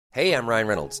Hey, I'm Ryan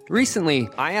Reynolds. Recently,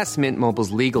 I asked Mint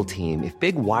Mobile's legal team if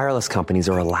big wireless companies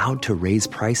are allowed to raise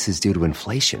prices due to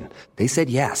inflation. They said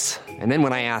yes. And then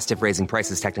when I asked if raising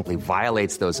prices technically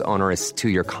violates those onerous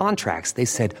two-year contracts, they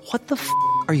said, "What the f***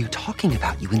 are you talking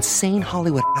about, you insane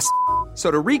Hollywood ass?" So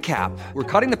to recap, we're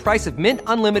cutting the price of Mint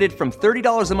Unlimited from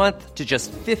 $30 a month to just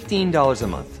 $15 a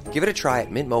month. Give it a try at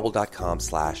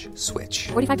mintmobile.com/switch.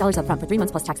 $45 up front for 3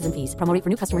 months plus taxes and fees. Promo rate for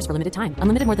new customers for limited time.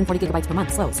 Unlimited more than 40 gigabytes per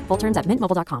month. Slows full terms at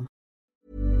mintmobile.com.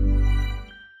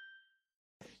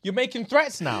 You're making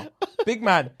threats now. Big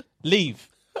man, leave.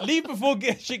 Leave before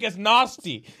shit gets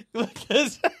nasty.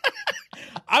 Because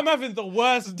I'm having the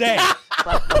worst day.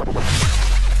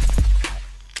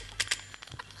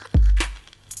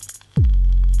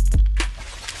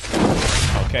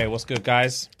 Okay, what's good,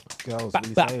 guys? Girls,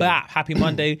 Happy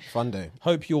Monday. Fun day.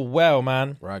 Hope you're well,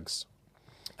 man. Rags.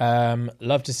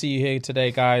 Love to see you here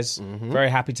today, guys. Very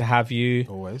happy to have you.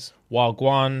 Always.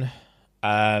 Wagwan.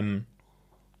 And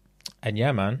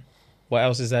yeah, man. What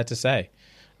else is there to say?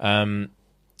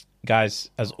 Guys,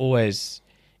 as always,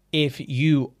 if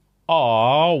you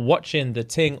are watching the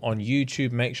ting on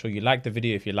YouTube, make sure you like the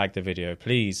video if you like the video,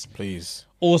 please. Please.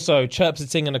 Also, chirps the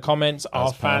ting in the comments.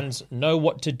 Our fans know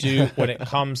what to do when it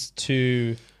comes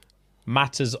to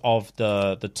matters of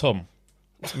the tum.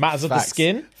 Matters of the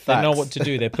skin. They know what to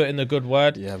do. They put in the good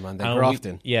word. Yeah, man. They're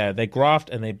grafting. They graft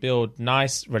and they build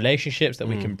nice relationships that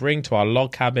we can bring to our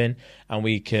log cabin, and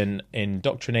we can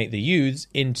indoctrinate the youths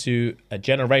into a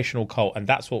generational cult. And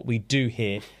that's what we do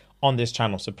here on this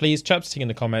channel. So please, chirps the ting in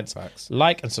the comments.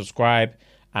 Like and subscribe.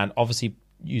 And obviously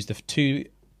use the two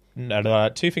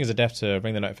fingers of death to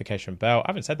ring the notification bell. I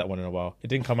haven't said that one in a while. It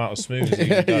didn't come out as smooth as it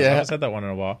usually does. I haven't said that one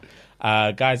in a while.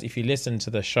 Guys, if you listen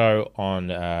to the show on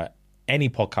any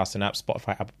podcasting app,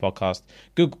 Spotify, Apple Podcast,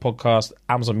 Google Podcast,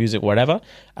 Amazon Music, whatever,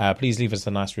 please leave us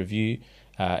a nice review.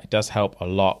 It does help a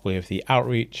lot with the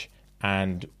outreach,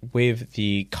 and with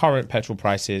the current petrol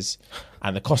prices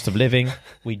and the cost of living,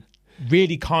 we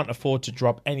really can't afford to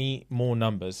drop any more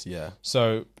numbers. Yeah.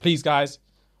 So please, guys,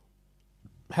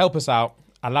 help us out.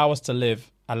 Allow us to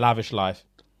live a lavish life,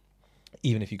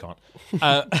 even if you can't.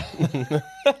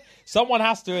 Someone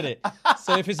has to, innit?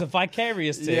 So if it's a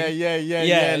vicarious thing...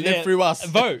 Yeah. Live through us.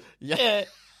 Vote. Yeah.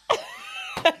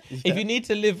 If you need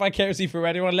to live vicariously through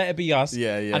anyone, let it be us.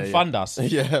 And fund us.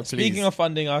 Yeah, please. Speaking of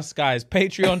funding us, guys,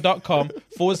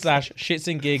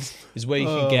 patreon.com/ShxtsnGigs is where you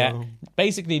can get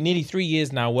basically nearly 3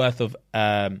 years now worth of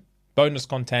bonus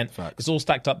content. It's all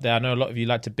stacked up there. I know a lot of you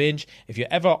like to binge. If you're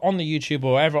ever on the YouTube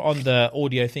or ever on the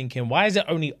audio thinking, why is it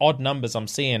only odd numbers I'm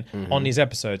seeing on these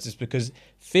episodes? It's because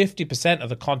 50% of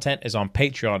the content is on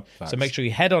Patreon. So make sure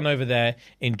you head on over there,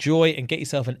 enjoy, and get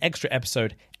yourself an extra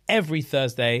episode every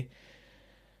Thursday.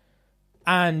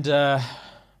 And yeah,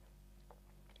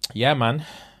 man,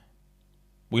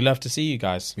 we love to see you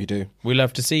guys. We do. We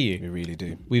love to see you. We really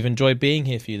do. We've enjoyed being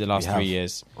here for you the last 3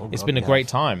 years. It's been a great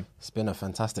time. It's been a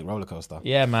fantastic roller coaster.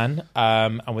 Yeah, man.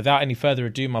 And without any further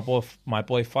ado, my boy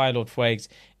Firelord Fuegs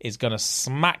is going to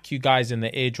smack you guys in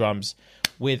the eardrums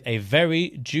with a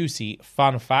very juicy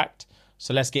fun fact.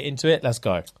 So let's get into it. Let's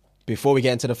go. Before we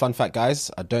get into the fun fact,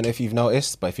 guys, I don't know if you've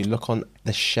noticed, but if you look on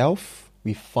the shelf,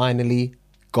 we finally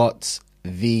got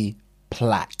the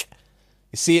plaque.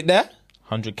 You see it there?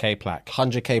 100k plaque.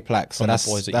 100k plaque. So that's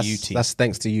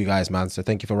thanks to you guys, man. So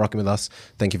thank you for rocking with us.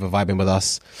 Thank you for vibing with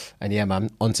us. And yeah, man,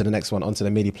 on to the next one, on to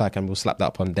the mini plaque, and we'll slap that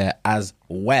up on there as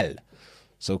well.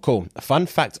 So cool. Fun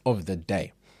fact of the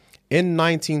day. In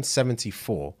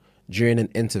 1974, during an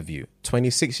interview,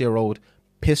 26-year-old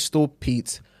Pistol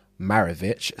Pete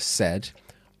Maravich said,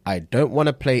 "I don't want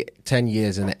to play 10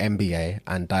 years in the NBA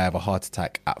and die of a heart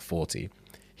attack at 40.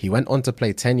 He went on to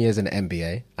play 10 years in the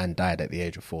NBA and died at the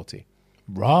age of 40.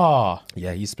 Raw.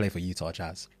 Yeah, he used to play for Utah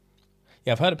Jazz.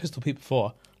 Yeah, I've heard of Pistol Pete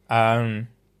before. What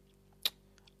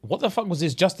the fuck was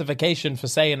his justification for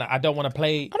saying I don't want to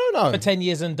play for 10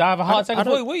 years and die of a heart attack?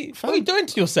 What are you doing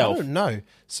to yourself? I don't know.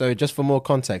 So just for more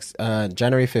context,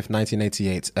 January 5th,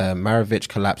 1988, Maravich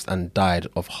collapsed and died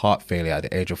of heart failure at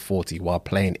the age of 40 while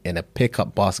playing in a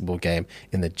pickup basketball game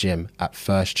in the gym at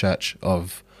First Church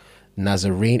of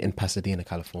Nazarene in Pasadena,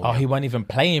 California. Oh, he wasn't even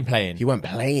playing. He wasn't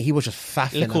playing. He was just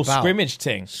faffing Little about. Scrimmage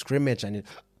thing. Scrimmage. And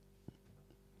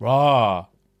Raw.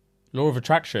 Law of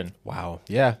attraction. Wow.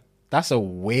 Yeah. That's a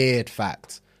weird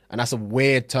fact. And that's a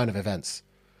weird turn of events.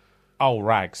 Oh,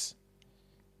 rags.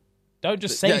 Don't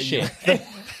just say shit. Fam,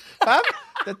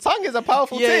 the tongue is a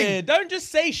powerful thing. Yeah, don't just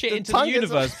say shit into the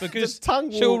universe because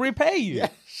she'll repay you. Yeah,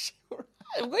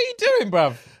 what are you doing,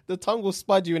 bruv? The tongue will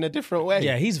spud you in a different way.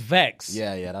 Yeah, he's vexed.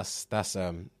 Yeah, that's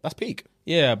peak.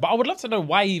 Yeah, but I would love to know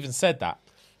why he even said that.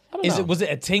 I don't know. Was it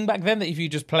a thing back then that if you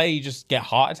just play, you just get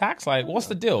heart attacks? Like, what's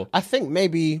the deal? I think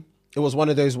maybe it was one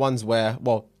of those ones where,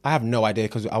 well, I have no idea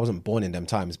because I wasn't born in them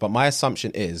times, but my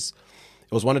assumption is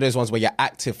it was one of those ones where you're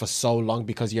active for so long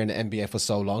because you're in the NBA for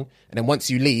so long. And then once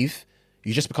you leave,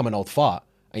 you just become an old fart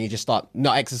and you just start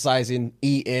not exercising,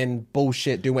 eating,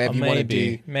 bullshit, doing whatever you want to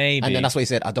do. Maybe. And then that's why he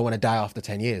said, I don't want to die after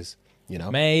 10 years, you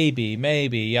know? Maybe.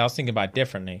 Yeah, I was thinking about it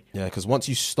differently. Yeah, because once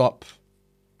you stop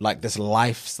like this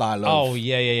lifestyle of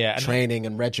training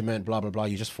and regimen, blah, blah, blah,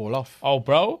 you just fall off. Oh,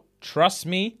 bro, trust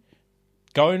me.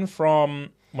 Going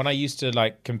from when I used to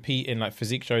like compete in like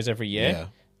physique shows every year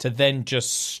to then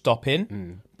just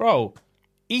stopping, bro,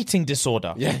 eating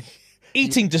disorder. Yeah.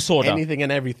 Eating disorder. Anything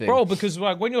and everything. Bro, because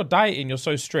like when you're dieting, you're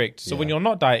so strict. So when you're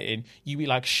not dieting, you eat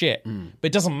like shit. But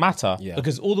it doesn't matter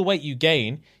because all the weight you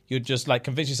gain, you're just like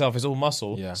convince yourself it's all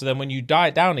muscle. Yeah. So then when you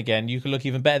diet down again, you can look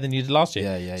even better than you did last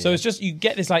year. So it's just, you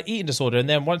get this like eating disorder. And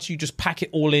then once you just pack it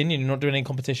all in and you're not doing any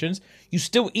competitions, you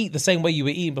still eat the same way you were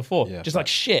eating before. Yeah, just like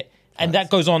shit. And that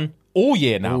goes on all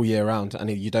year now. All year round.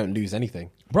 And you don't lose anything.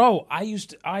 Bro,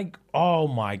 oh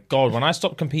my God. When I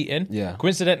stopped competing,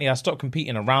 coincidentally, I stopped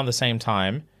competing around the same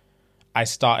time I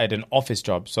started an office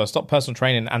job. So I stopped personal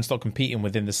training and stopped competing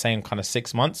within the same kind of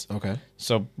 6 months. Okay.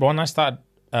 So when I started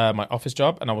my office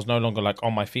job and I was no longer like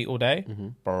on my feet all day,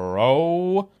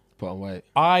 bro, put on weight.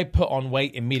 I put on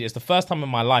weight immediately. It's the first time in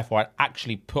my life where I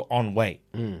actually put on weight,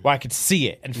 where I could see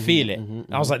it and feel it. And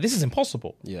I was like, this is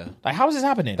impossible. Yeah. Like, how is this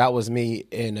happening? That was me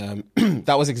in,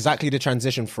 that was exactly the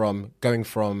transition from going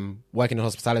from working in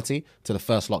hospitality to the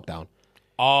first lockdown.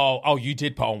 Oh, you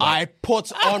did put on weight. I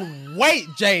put on weight,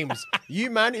 James.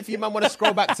 If you want to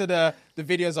scroll back to the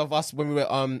videos of us when we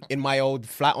were in my old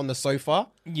flat on the sofa.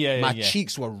 My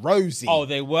cheeks were rosy. Oh,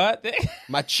 they were?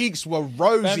 My cheeks were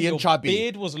rosy and chubby. Your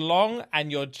beard was long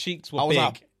and your cheeks were big.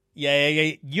 Up.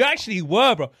 Yeah. You actually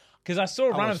were, bro. Because I saw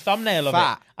a random thumbnail of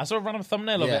it. I saw a random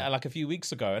thumbnail of it like a few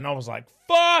weeks ago, and I was like,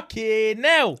 fucking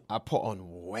hell. I put on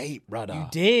weight, brother. You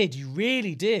did. You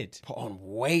really did. Put on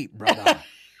weight, brother.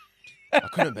 I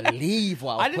couldn't believe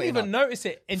what I was didn't even notice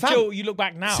it until you look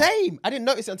back now. Same. I didn't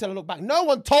notice it until I look back. No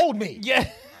one told me. Yeah.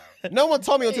 No one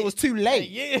told me until it was too late.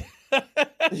 Yeah.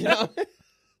 You know?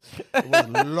 It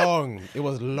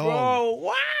was long.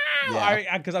 Bro, wow.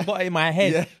 Because I got it in my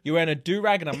head. Yeah. You're wearing a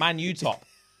do-rag and a Man U top.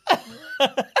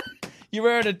 You're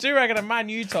wearing a do-rag and a Man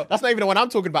U top. That's not even the one I'm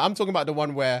talking about. I'm talking about the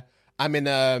one where I'm in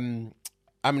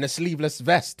a sleeveless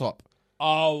vest top.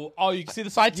 Oh, you can see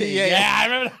the side titty. Yeah, I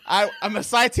remember. I'm a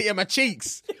side titty in my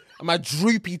cheeks. I'm a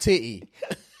droopy titty.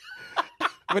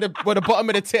 with the bottom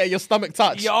of the titty, your stomach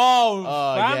touch.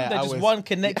 There's just one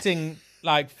connecting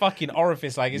like fucking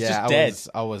orifice. Like it's just dead.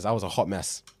 I was a hot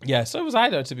mess. Yeah, so was I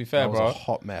though. To be fair, bro, I was a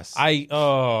hot mess. I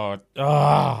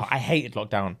hated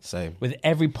lockdown. Same. With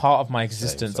every part of my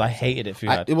existence, I hated it.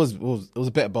 It was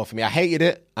a bit of both for me. I hated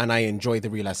it and I enjoyed the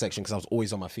relaxation because I was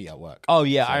always on my feet at work. Oh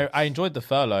yeah, so. I enjoyed the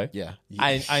furlough. Yeah,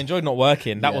 I enjoyed not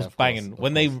working. That was banging.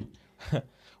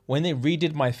 When they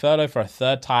redid my furlough for a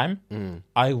third time,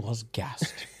 I was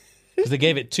gassed because they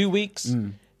gave it 2 weeks.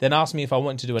 Then asked me if I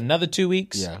wanted to do another 2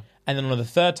 weeks. Yeah. And then on the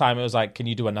third time, it was like, can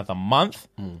you do another month?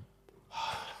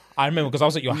 I remember because I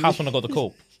was at your house when I got the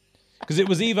call. Because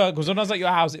when I was at your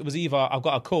house, it was either I've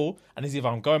got a call and it's either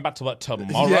I'm going back to work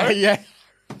tomorrow. Yeah.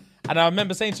 And I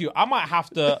remember saying to you, I might have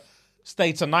to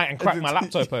stay tonight and crack my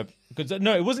laptop open. Because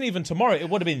no, it wasn't even tomorrow. It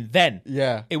would have been then.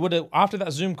 Yeah. It would have, after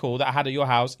that Zoom call that I had at your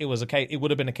house, it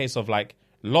would have been a case of like,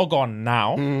 log on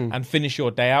now and finish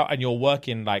your day out and you're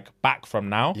working like back from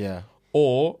now. Yeah.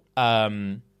 Or,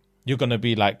 you're going to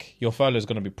be like, your furlough is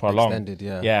going to be prolonged. Extended,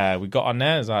 yeah. Yeah, we got on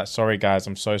there. It's like, sorry, guys,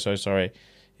 I'm so sorry.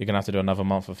 You're going to have to do another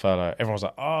month of furlough. Everyone was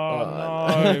like,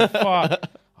 no, fuck.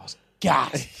 I was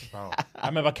gassed, bro. I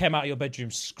remember I came out of your bedroom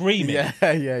screaming. Yeah.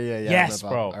 Yes,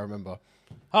 bro. I remember.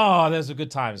 Oh, those were good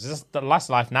times. It's just the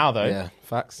last life now, though. Yeah,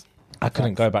 facts. I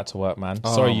couldn't go back to work, man.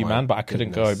 Sorry, you, man, but I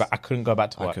couldn't go back. I couldn't go back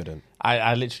to work. I couldn't.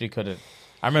 I literally couldn't.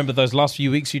 I remember those last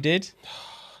few weeks you did.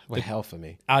 Were hell for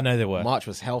me. I know they were. March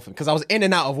was hell for me because I was in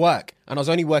and out of work and I was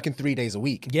only working 3 days a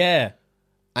week. Yeah.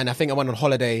 And I think I went on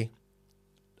holiday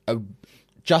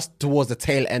just towards the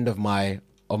tail end of my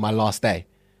last day.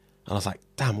 And I was like,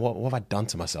 damn, what have I done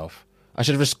to myself? I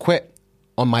should have just quit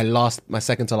on my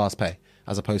second to last pay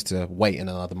as opposed to waiting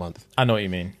another month. I know what you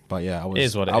mean. But yeah, it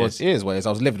is what it is. It is what it is. I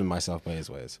was living with myself, but it is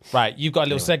what it is. Right, you've got a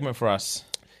little segment for us.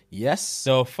 Yes.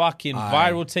 The fucking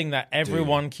viral thing that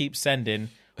everyone keeps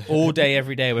sending all day,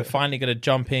 every day. We're finally going to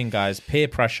jump in, guys. Peer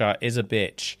pressure is a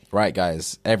bitch. Right,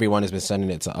 guys. Everyone has been sending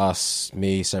it to us,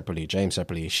 me separately, James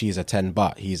separately. She's a 10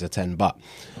 but, he's a 10 but.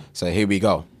 So here we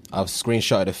go. I've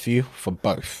screenshotted a few for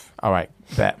both. All right,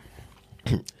 bet.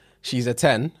 She's a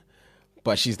 10,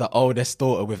 but she's the oldest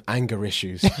daughter with anger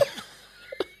issues.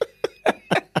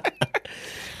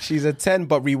 She's a 10,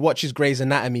 but rewatches Grey's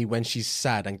Anatomy when she's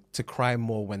sad and to cry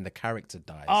more when the character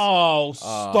dies. Oh,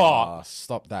 stop.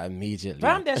 Stop that immediately.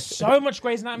 Fam, there's so much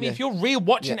Grey's Anatomy. If you're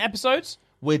rewatching episodes,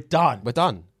 we're done. We're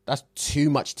done. That's too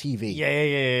much TV.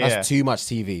 Yeah. That's too much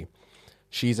TV.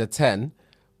 She's a 10,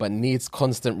 but needs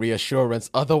constant reassurance.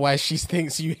 Otherwise, she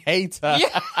thinks you hate her.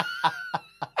 Yeah.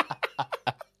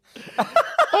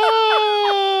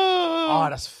 Oh,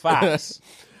 that's facts.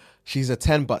 She's a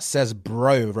 10, but says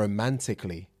bro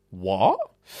romantically. What?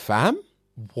 Fam?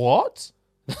 What?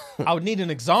 I would need an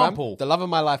example. Fam, the love of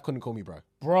my life couldn't call me bro.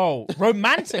 Bro,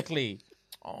 romantically.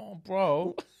 Oh,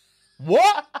 bro.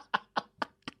 What?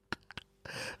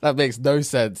 That makes no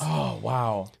sense. Oh,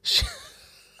 wow.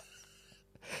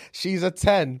 She's a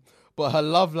 10, but her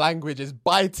love language is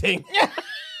biting.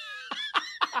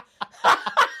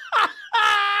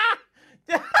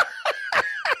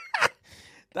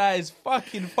 That is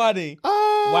fucking funny.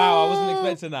 Wow, I wasn't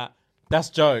expecting that. That's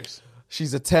jokes.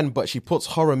 She's a 10, but she puts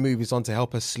horror movies on to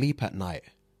help her sleep at night.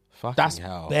 Fucking That's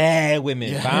hell. bare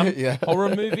women, fam. Yeah.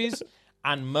 Horror movies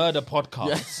and murder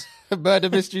podcasts. Murder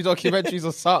mystery documentaries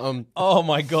or something. Oh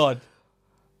my God.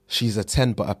 She's a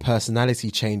 10, but her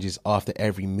personality changes after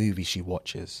every movie she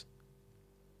watches.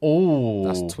 Oh.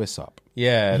 That's twist up.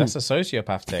 Yeah, that's a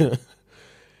sociopath thing.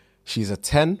 She's a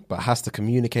 10, but has to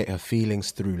communicate her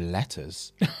feelings through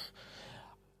letters.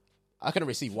 I couldn't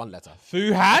receive one letter.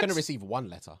 Fuhad? I couldn't receive one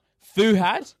letter.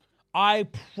 Fuhad, I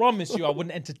promise you I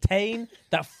wouldn't entertain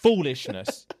that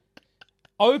foolishness.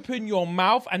 Open your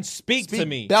mouth and speak to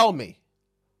me. Tell me.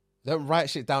 Don't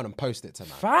write shit down and post it to me.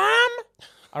 Fam,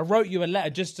 I wrote you a letter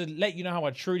just to let you know how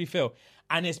I truly feel.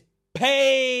 And it's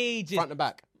pages. Front and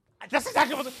back. That's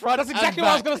exactly what I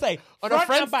was going to say. On a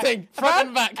friend's thing. Front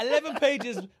and back. 11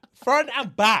 pages, front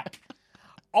and back.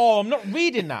 Oh, I'm not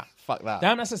reading that. Fuck that.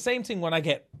 Damn, that's the same thing when I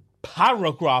get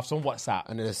paragraphs on WhatsApp.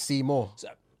 And then a C more. So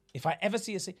if I ever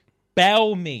see a C,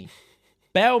 bell me.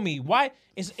 Bell me. Why?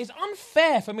 It's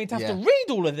unfair for me to have to read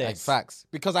all of this. Like facts.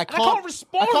 Because I And I can't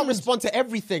respond. I can't respond to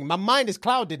everything. My mind is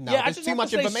clouded now. Yeah, There's I just too have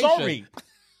much to say information. sorry.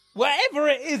 Whatever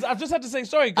it is, I just have to say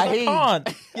sorry because I I hear you.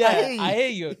 can't. Yeah, I hear you. I hear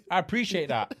you. I appreciate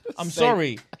that. I'm Same.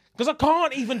 sorry because I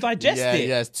can't even digest it.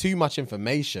 Yeah, it's too much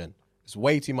information. It's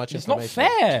way too much It's not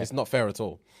information. fair. It's not fair at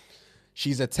all.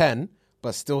 She's a 10,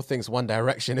 but still thinks One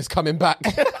Direction is coming back.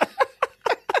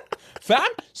 Fam,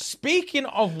 speaking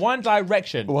of One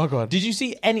Direction, Oh, God. did you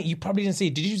see any? You probably didn't see.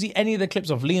 Did you see any of the clips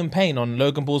of Liam Payne on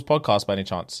Logan Paul's podcast by any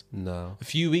chance? No. A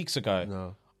few weeks ago.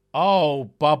 No.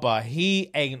 Oh, Bubba, he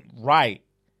ain't right.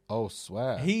 Oh,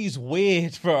 swear. He's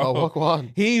weird, bro. Oh, what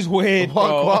one? He's weird, What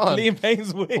bro. one? Liam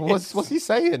Payne's weird. What's he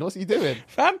saying? What's he doing?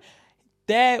 Fam,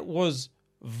 there was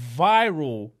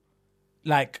viral,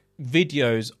 like,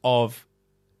 videos of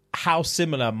how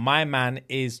similar my man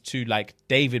is to, like,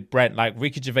 David Brent, like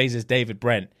Ricky Gervais's David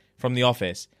Brent from The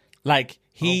Office. Like,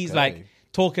 he's, like,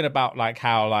 talking about, like,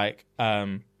 how, like,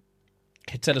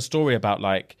 he'd tell a story about,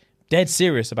 like, dead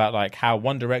serious about, like, how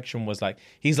One Direction was, like,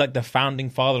 he's, like, the founding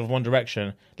father of One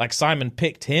Direction. Like, Simon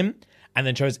picked him and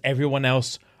then chose everyone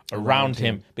else around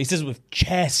him. But he says with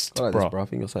chest, I like bro. this, bro. I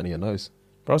think you're signing your nose.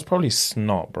 Bro, it's probably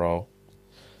snot, bro.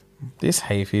 This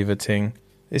hay fever thing,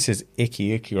 this is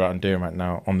icky what I'm doing right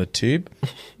now on the tube.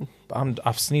 But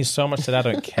I've sneezed so much that I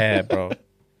don't care, bro.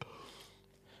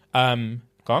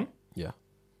 Gone? Yeah.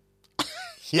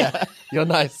 Yeah. You're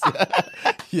nice.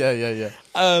 Yeah.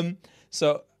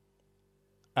 So,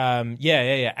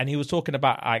 yeah. And he was talking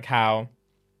about like how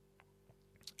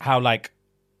like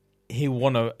he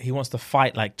wants to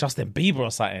fight like Justin Bieber or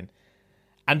something.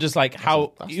 And just like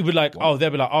how you would like, oh,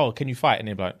 they'll be like, oh, can you fight? And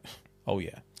he'd be like, oh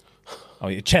yeah,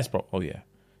 chess, bro, oh yeah.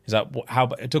 He's like, how?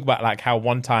 Talk about like how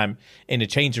one time in the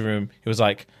changing room, he was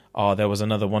like, oh, there was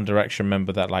another One Direction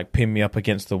member that like pinned me up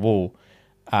against the wall,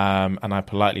 and I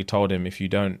politely told him, if you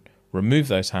don't remove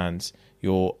those hands,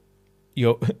 you're.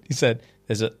 He said,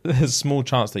 there's a small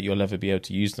chance that you'll ever be able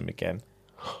to use them again.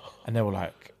 And they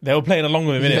were playing along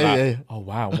with him, innit? Oh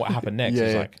wow, what happened next?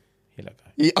 He's like, he let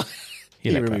go.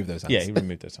 He removed those hands. Yeah, he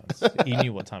removed those hands. He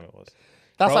knew what time it was.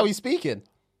 That's how he's speaking.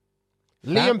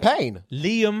 Liam Payne.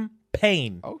 Liam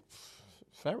Payne. Oh,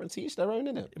 fair and teach their own,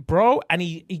 innit? Bro, and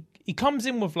he comes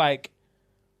in with like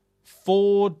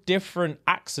 4 different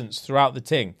accents throughout the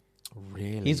thing.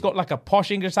 Really? He's got like a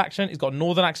posh English accent. He's got a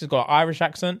northern accent. He's got an Irish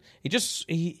accent.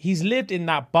 He's lived in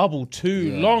that bubble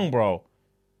too long, bro.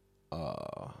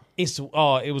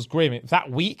 It was grim.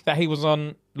 That week that he was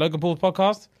on Logan Paul's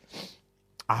podcast,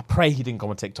 I pray he didn't go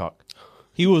on TikTok.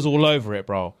 He was all over it,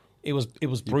 bro. It was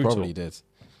brutal. He probably did.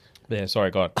 Yeah,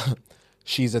 sorry, God.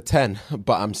 She's a 10,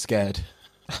 but I'm scared.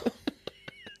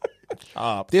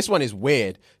 This one is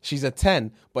weird. She's a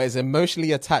 10, but is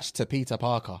emotionally attached to Peter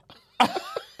Parker.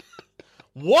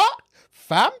 What?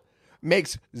 Fam?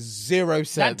 Makes 0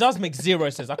 sense. That does make 0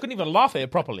 sense. I couldn't even laugh at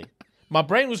it properly. My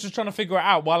brain was just trying to figure it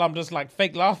out while I'm just like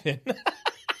fake laughing.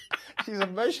 She's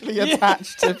emotionally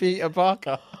attached to Peter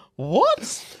Parker.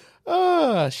 What?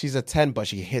 She's a 10, but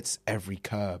she hits every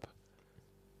curb.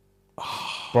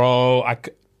 Bro,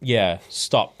 yeah,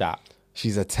 stop that.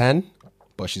 She's a 10,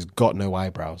 but she's got no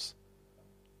eyebrows.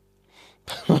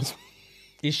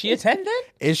 Is she a 10 then?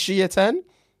 Is she a 10?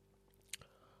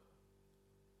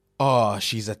 Oh,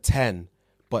 she's a 10,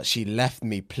 but she left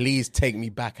me. Please take me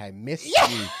back. I miss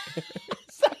you.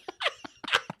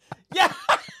 Yeah.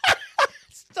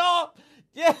 Stop.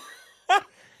 Yeah.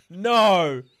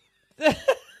 No.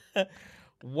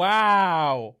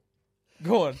 Wow.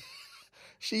 Go on.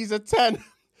 She's a 10,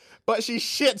 but she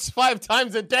shits 5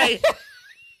 times a day.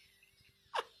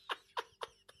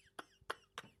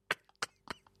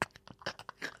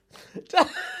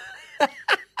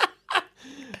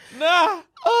 Nah.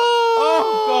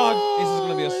 Oh God. This is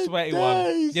going to be a sweaty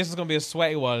one. This is going to be a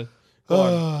sweaty one. Go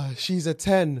on. She's a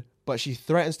 10, but she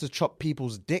threatens to chop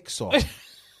people's dicks off.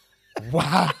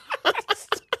 Wow.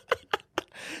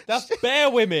 That's bare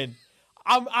women.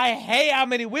 I hate how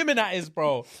many women that is,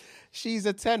 bro. She's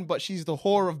a 10, but she's the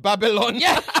whore of Babylon.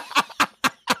 Yeah.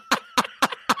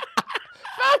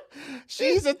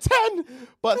 She's a 10,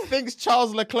 but thinks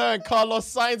Charles Leclerc and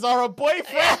Carlos Sainz are her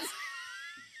boyfriends.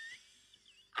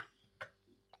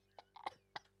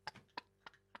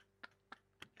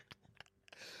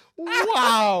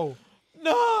 Wow.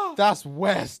 No. That's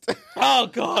West. Oh,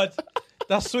 God.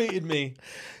 That sweetened me.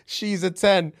 She's a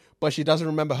 10, but she doesn't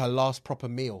remember her last proper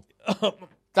meal.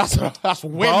 That's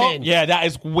women. Bro, yeah, that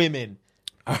is women.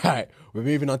 All right, we're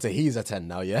moving on to he's a 10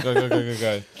 now, yeah?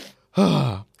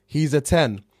 Go. He's a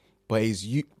 10, but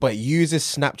uses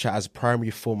Snapchat as primary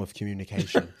form of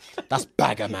communication. That's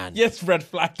bagger, man. Yes, red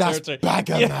flag That's territory.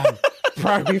 bagger, man.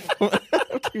 Primary form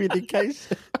of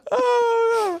communication.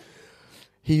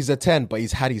 He's a 10, but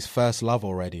he's had his first love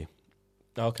already.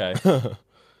 Okay.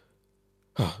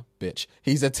 Bitch.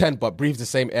 He's a 10, but breathes the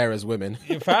same air as women.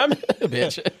 You fam?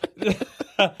 Bitch.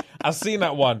 I've seen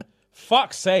that one.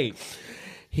 Fuck's sake.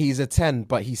 He's a 10,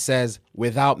 but he says,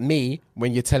 without me,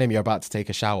 when you tell him you're about to take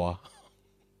a shower.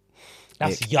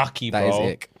 That's Ick. yucky, bro. That is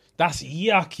ick. That's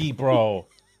yucky, bro.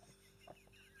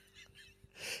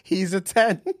 He's a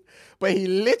 10, but he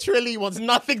literally wants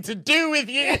nothing to do with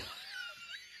you.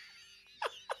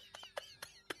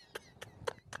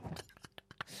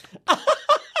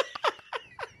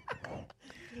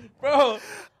 Bro.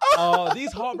 Oh,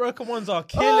 these heartbroken ones are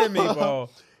killing me,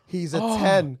 bro. He's a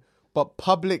 10, but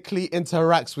publicly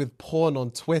interacts with porn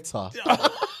on Twitter.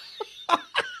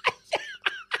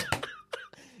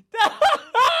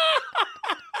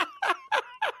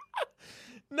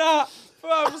 Nah,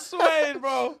 I'm sweating,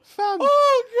 bro. Fam.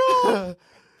 Oh,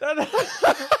 God.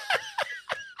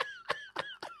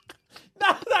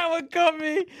 That one got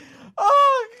me.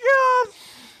 Oh, God.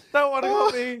 That one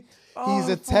got me. Oh, He's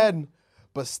a 10,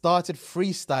 but started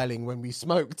freestyling when we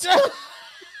smoked.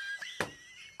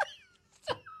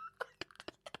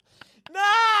 Nah.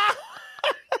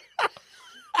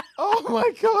 Oh,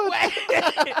 my God.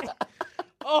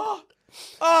 Oh,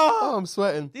 Oh, I'm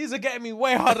sweating. these are getting me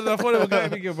way harder than I thought they were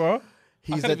getting me, bro.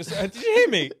 He's Did you hear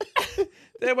me?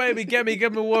 They made me get me,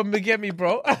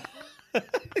 bro.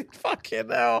 Fucking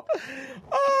hell.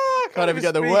 Oh, I Can't even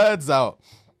get the words out.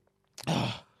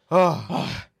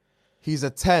 He's a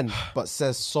 10, but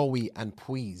says sorry and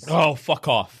please. Oh, fuck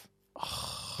off.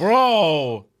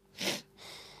 Bro.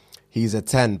 He's a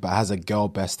 10, but has a girl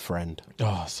best friend.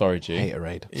 Oh, sorry, G.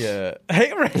 Haterade. Yeah.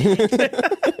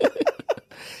 Haterade.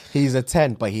 He's a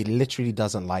 10, but he literally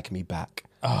doesn't like me back.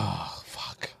 Oh,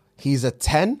 fuck. He's a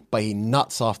 10, but he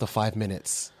nuts after 5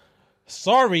 minutes.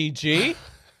 Sorry, G.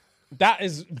 That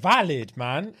is valid,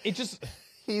 man. It just...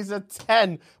 He's a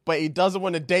 10, but he doesn't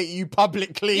want to date you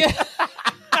publicly. Yeah.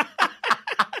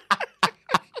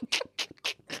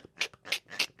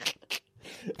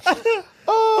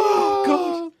 Oh,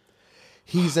 God.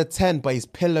 He's a 10, but his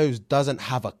pillows doesn't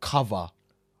have a cover.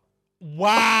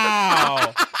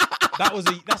 Wow.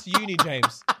 That's uni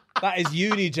James. That is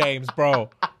uni James, bro.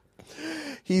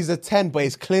 He's a 10, but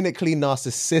he's clinically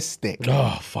narcissistic.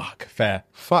 Oh, fuck. Fair.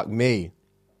 Fuck me.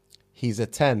 He's a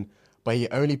 10, but he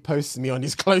only posts me on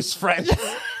his close friends.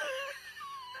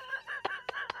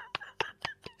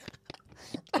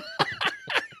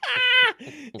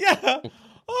 Yeah.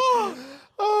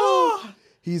 Oh.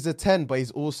 He's a 10, but he's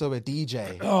also a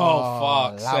DJ. Oh,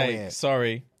 fuck's allow sake. it.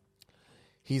 Sorry.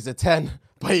 He's a 10,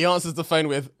 but he answers the phone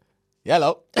with,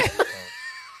 hello.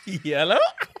 Yellow?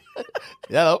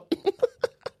 Yellow.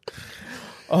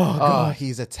 Oh, God.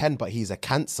 He's a 10, but he's a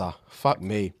cancer. Fuck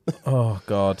me. Oh,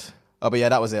 God. Oh, but yeah,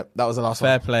 that was it. That was the last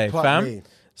Fair one. play. Fuck Fam, me.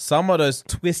 some of those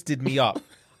twisted me up.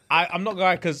 I'm not going to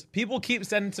lie, because people keep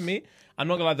sending to me. I'm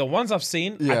not going to lie, the ones I've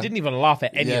seen, I didn't even laugh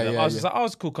at any of them. I was just like, oh,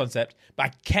 it's a cool concept. But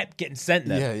I kept getting sent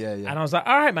them. Yeah. And I was like,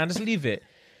 all right, man, just leave it.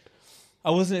 I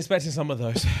wasn't expecting some of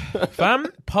those. Fam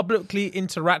publicly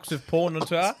interacts with porn on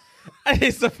Twitter. And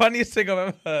it's the funniest thing I've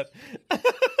ever heard.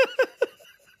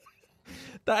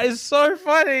 That is so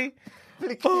funny.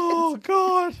 Oh,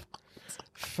 God.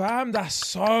 Fam, that's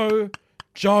so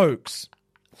jokes.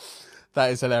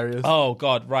 That is hilarious. Oh,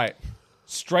 God, right.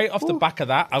 Straight off the back of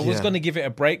that, I was going to give it a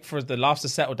break for the laughs to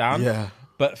settle down. Yeah.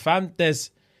 But fam, there's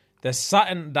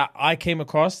something that I came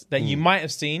across that you might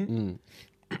have seen.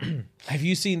 Have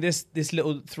you seen this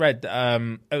little thread?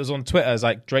 It was on Twitter. It's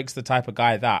like, Drake's the type of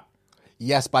guy that.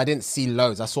 Yes, but I didn't see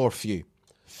loads. I saw a few.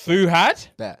 Fuhad?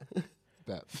 Bet.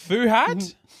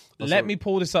 Fuhad? Let me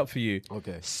pull this up for you.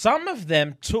 Okay. Some of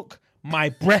them took my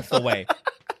breath away.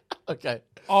 Okay.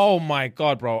 Oh my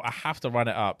God, bro. I have to run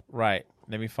it up. Right.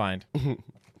 Let me find.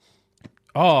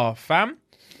 Oh, fam.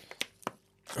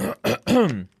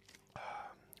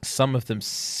 Some of them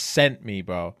sent me,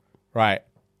 bro. Right.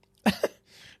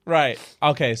 Right.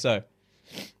 Okay, so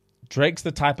Drake's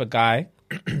the type of guy.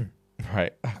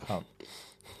 Right. I can't.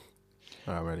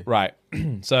 All right, ready. Right.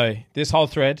 So this whole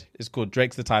thread is called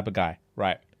Drake's the type of guy.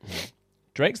 Right.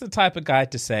 Drake's the type of guy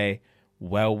to say,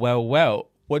 well,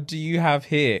 what do you have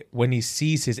here when he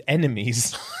sees his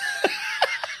enemies?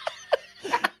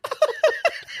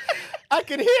 I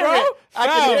can hear it. I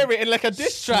can hear it in like a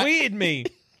diss track. Tweeted me.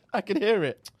 I can hear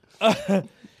it.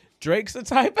 Drake's the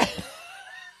type.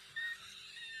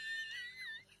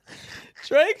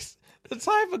 Drake's the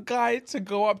type of guy to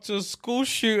go up to a school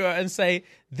shooter and say,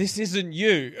 "This isn't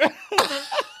you."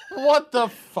 What the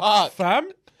fuck, fam?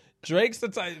 Drake's the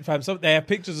type. Fam, they have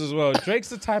pictures as well. Drake's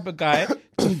the type of guy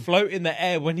to float in the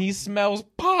air when he smells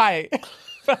pie,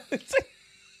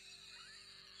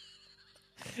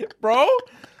 bro.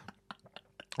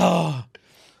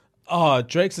 Oh,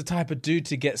 Drake's the type of dude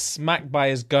to get smacked by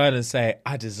his girl and say,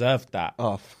 I deserved that.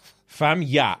 Oh, fam,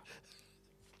 yeah.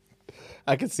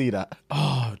 I can see that.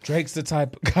 Oh, Drake's the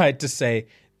type of guy to say,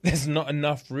 there's not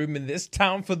enough room in this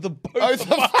town for the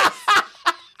both of us.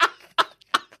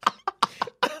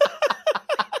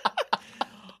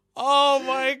 Oh,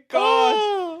 my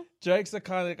God. Drake's the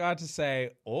kind of guy to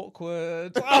say,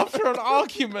 awkward, after an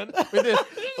argument. With this,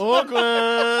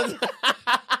 awkward.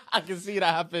 I can see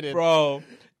that happening. Bro.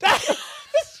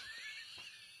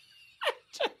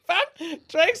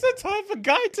 Drake's the type of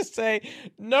guy to say,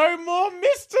 no more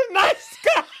Mr. Nice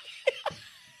Guy.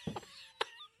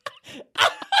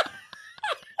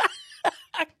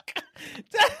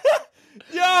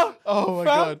 Yo. Oh, my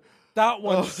God. That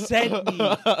one sent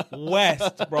me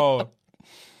west, bro.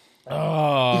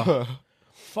 Oh,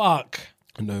 fuck.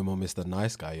 No more Mr.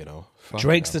 Nice Guy, you know. Fuck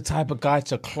Drake's the type of guy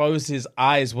to close his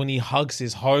eyes when he hugs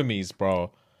his homies,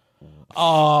 bro.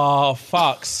 Oh,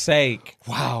 fuck's sake.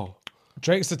 Wow.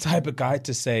 Drake's the type of guy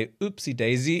to say, oopsie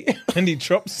daisy, and he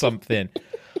drops something.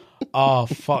 Oh,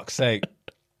 fuck's sake.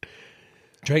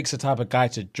 Drake's the type of guy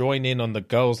to join in on the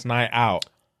girls' night out.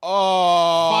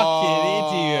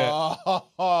 Oh. Fucking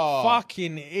idiot.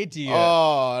 Fucking idiot.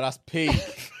 Oh, that's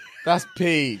peak. That's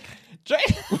peak.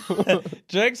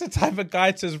 Drake's the type of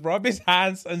guy to rub his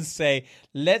hands and say,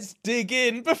 let's dig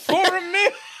in before a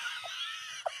meal.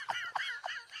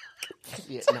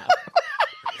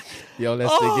 Yo,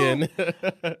 let's dig in.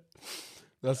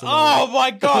 That's oh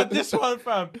my God, this one,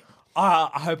 fam. I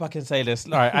hope I can say this.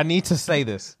 All right, I need to say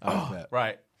this.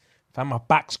 Right. Fam, my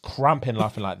back's cramping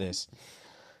laughing like this.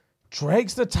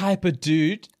 Drake's the type of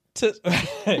dude to...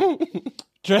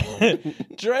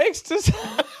 Drake's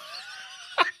the...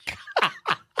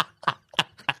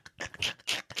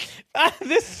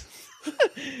 This...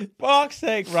 Fuck's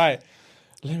sake, right.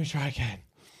 Let me try again.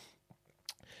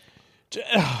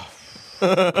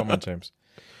 Come on, James.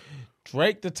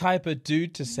 Drake the type of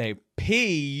dude to say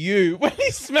P.U. when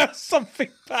he smells something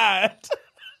bad.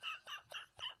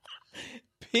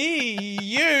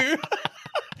 P.U.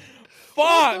 Fuck.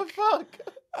 What the fuck?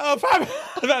 Oh, fam.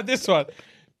 About this one.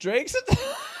 Drake's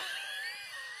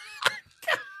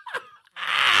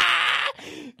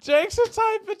Drake's the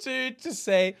type of dude to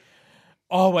say,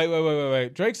 oh,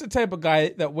 wait. Drake's the type of guy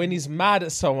that when he's mad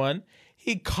at someone,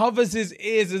 he covers his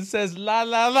ears and says, la,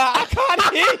 la, la, I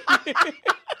can't hear you.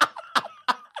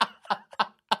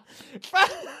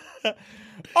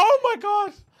 Oh, my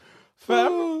God.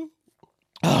 Fam.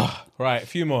 Right, a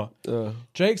few more.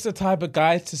 Drake's the type of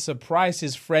guy to surprise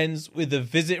his friends with a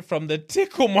visit from the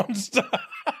tickle monster.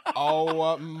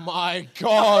 Oh my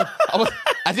God.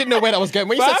 I didn't know where that was going.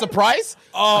 When you said surprise,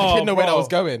 I didn't know where that was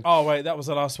going. Oh, wait, that was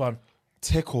the last one.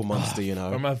 Tickle monster, you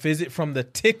know. From a visit from the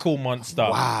tickle monster.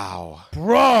 Wow.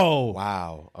 Bro.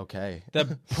 Wow. Okay.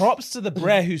 The props to the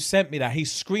brer who sent me that. He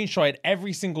screenshotted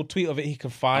every single tweet of it he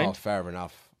could find. Oh, fair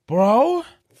enough. Bro.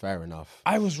 Fair enough.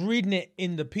 I was reading it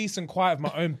in the peace and quiet of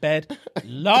my own bed,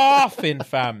 laughing,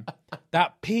 fam.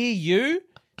 That PU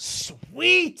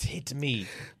sweeted me.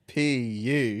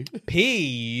 PU.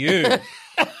 PU.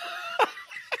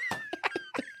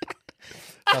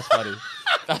 That's funny.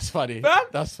 That's funny. Fam?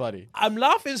 That's funny. I'm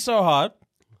laughing so hard.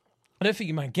 I don't think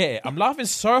you might get it. I'm laughing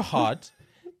so hard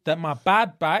that my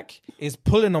bad back is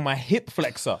pulling on my hip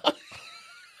flexor.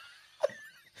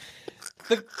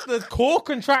 the core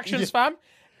contractions, fam,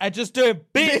 are just doing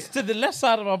bits to the left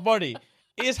side of my body.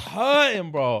 It's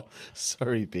hurting, bro.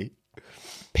 Sorry, B.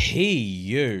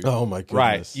 PU. Oh my goodness.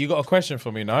 Right, you got a question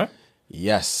for me, no?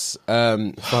 Yes.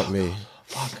 Fuck me.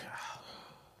 Fuck.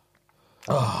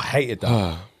 Oh, I hated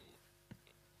that.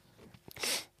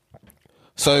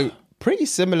 So, pretty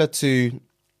similar to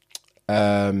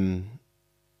the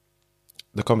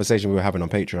conversation we were having on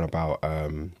Patreon about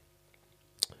am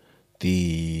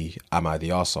I the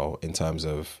arsehole, in terms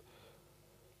of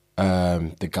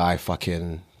the guy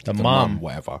fucking the mum,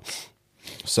 whatever.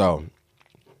 So,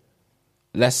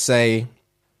 let's say,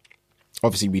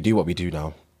 obviously we do what we do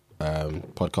now,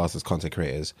 podcasters, content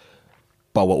creators,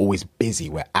 but we're always busy,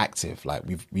 we're active, like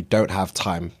we don't have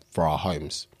time for our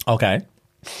homes. Okay.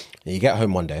 And you get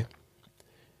home one day,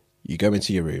 you go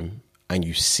into your room and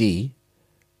you see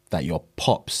that your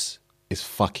pops is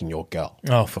fucking your girl.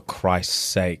 Oh, for Christ's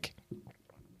sake.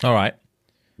 All right.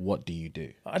 What do you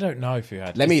do? I don't know if you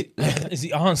had. Is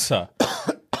the answer.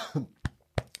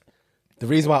 The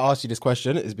reason why I asked you this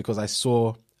question is because I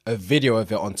saw a video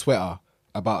of it on Twitter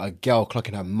about a girl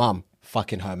clocking her mum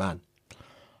fucking her man.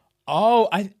 Oh,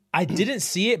 I didn't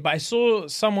see it, but I saw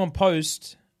someone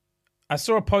post. I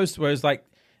saw a post where it's like,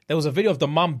 there was a video of the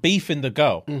mum beefing the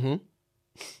girl. Mm-hmm.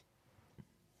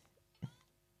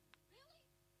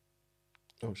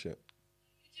 Oh, shit.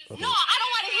 Okay. No, I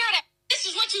don't want to hear that. This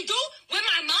is what you do with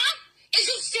my mom? Is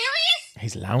you serious?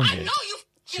 He's lounging. I know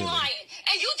you lying.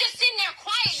 And you just sitting there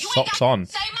quiet. You Socks ain't got on.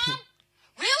 to say, Mom?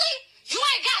 Really? You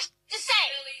ain't got to say.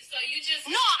 Really? So you just...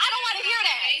 No, I don't want to hear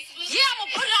that. Facebook? Yeah, I'm going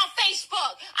to put it on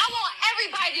Facebook. I want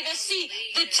everybody to see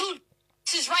the two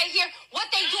right here, what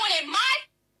they doing in my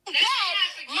bed.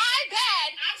 My bed.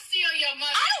 I'm still your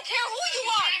mother. I don't care who you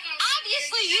are.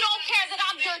 Obviously, you don't care that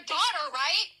I'm your daughter,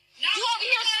 right? No, you over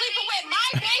here sleeping with my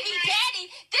baby daddy.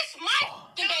 This my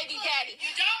baby daddy.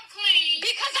 You don't clean.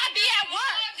 Because I be at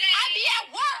work. I be at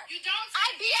work. You don't. I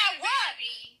be at work.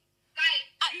 Like,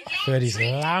 Freddie's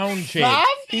lounging.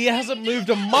 He hasn't moved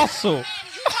a muscle.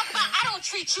 You talk about I don't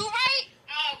treat you right?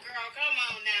 Oh, girl,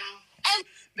 come on now. And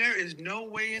there is no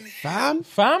way in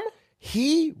Fam?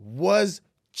 He was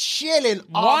chilling.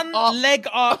 One leg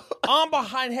up, arm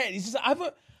behind head. He says, I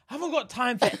haven't got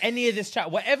time for any of this chat.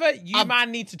 Whatever you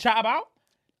man need to chat about.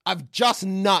 I've just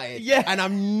nutted. And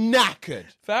I'm knackered.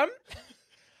 Fam,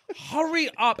 hurry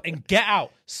up and get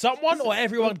out. Someone or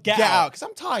everyone get out. Because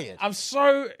I'm tired. I'm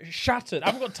so shattered. I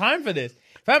haven't got time for this.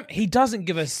 Fam, he doesn't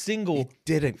give a single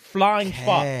flying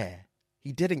fuck.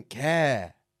 He didn't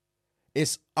care.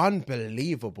 It's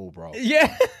unbelievable, bro.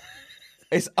 Yeah.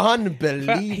 It's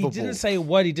unbelievable. He didn't say a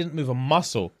word. He didn't move a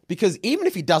muscle. Because even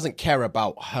if he doesn't care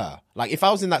about her, like if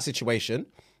I was in that situation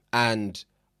and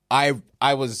I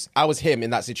was him in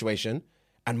that situation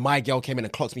and my girl came in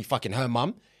and clocked me fucking her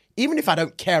mum, even if I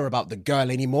don't care about the girl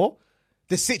anymore,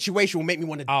 the situation will make me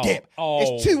want to dip.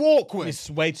 It's too awkward. It's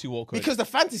way too awkward. Because the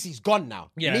fantasy's gone now.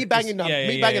 Yeah, me banging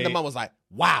the mum was like,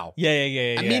 wow.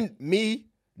 Yeah. And me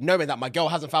knowing that my girl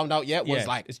hasn't found out yet was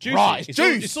like, it's juicy. Right, it's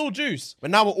juice. It's all juice. But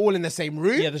now we're all in the same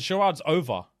room. Yeah, the charade's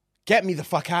over. Get me the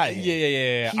fuck out of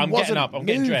here. Yeah. I'm getting up. I'm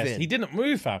getting dressed. He didn't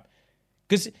move, fam.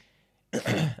 Because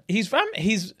he's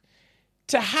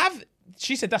to have.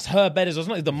 She said that's her bed. It's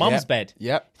not the mum's bed.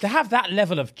 Yep. To have that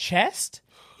level of chest,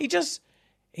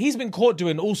 he's been caught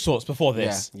doing all sorts before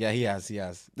this. Yeah, he has.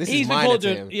 This He's is been minor caught to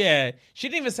doing. him. Yeah, she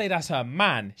didn't even say that's her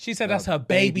man. She said that's her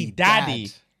baby daddy.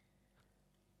 dad.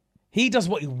 He does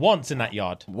what he wants in that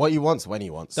yard. What he wants when he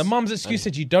wants. The mum's excuse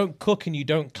said you don't cook and you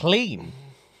don't clean.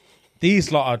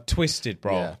 These lot are twisted,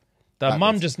 bro. Yeah. The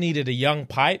mum just needed a young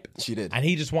pipe. She did. And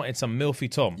he just wanted some milfy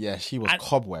tom. Yeah, she was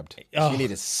cobwebbed. She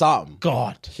needed something.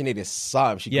 God. She needed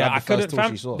something. She Yeah, I grabbed the first couldn't.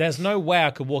 tool she saw. There's no way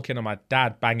I could walk in on my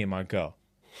dad banging my girl.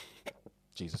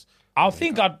 Jesus. I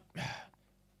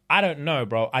don't know,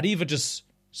 bro. I'd either just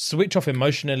switch off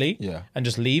emotionally and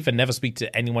just leave and never speak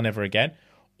to anyone ever again,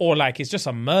 or like it's just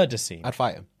a murder scene. I'd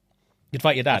fight him. You'd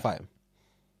fight your dad? I'd fight him.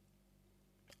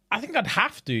 I think I'd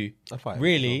have to. I'd fight him.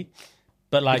 Really? Sure.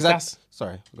 But like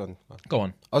Sorry, go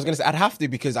on. I was going to say I'd have to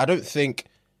because I don't think,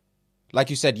 like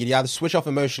you said, you'd either switch off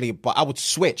emotionally, but I would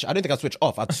switch. I don't think I'd switch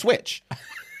off. I'd switch.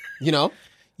 You know?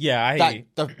 Yeah,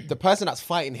 the person that's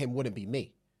fighting him wouldn't be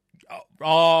me.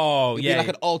 Oh, It'd be like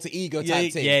an alter ego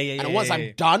type thing. And once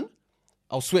I'm done,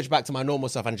 I'll switch back to my normal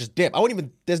stuff and just dip. I won't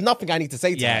even. There's nothing I need to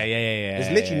say to her.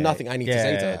 There's literally nothing I need to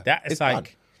say to her. That is like, done.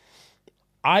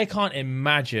 I can't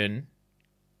imagine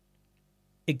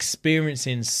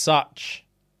experiencing such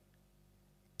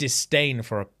disdain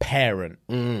for a parent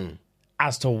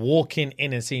as to walking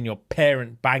in and seeing your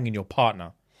parent banging your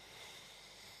partner.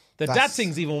 The dad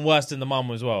thing's even worse than the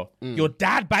mum as well. Your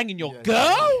dad banging your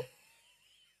girl?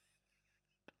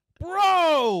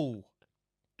 Bro!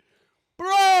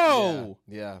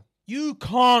 Yeah. You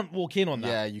can't walk in on that.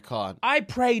 Yeah, you can't. I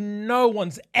pray no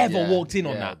one's ever walked in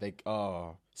on that.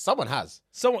 Someone has.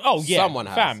 Someone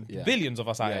has. Fam, billions of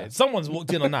us out here. Someone's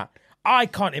walked in on that. I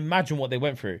can't imagine what they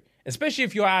went through. Especially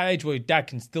if you're at an age where your dad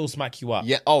can still smack you up.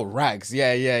 Yeah, rags.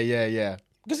 Yeah.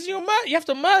 Because you have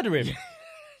to murder him.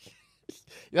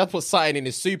 You have to put something in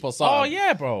his soup or something. Oh,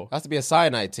 yeah, bro. It has to be a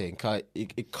cyanide thing.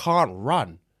 It can't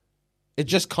run. It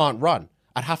just can't run.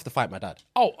 I'd have to fight my dad.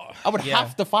 Oh, I would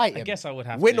have to fight him. I guess I would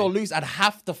have to. Win or lose, I'd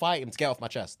have to fight him to get off my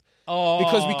chest. Oh.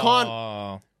 Because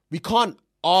we can't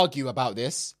argue about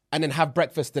this and then have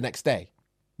breakfast the next day.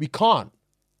 We can't.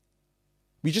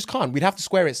 We just can't. We'd have to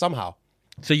square it somehow.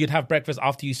 So you'd have breakfast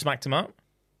after you smacked him up?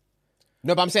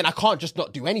 No, but I'm saying I can't just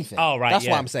not do anything. Oh, right. That's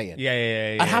what I'm saying.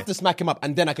 Yeah. I'd have to smack him up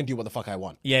and then I can do what the fuck I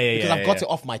want. Because I've got it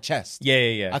off my chest.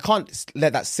 Yeah. I can't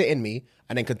let that sit in me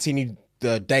and then continue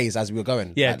the days as we were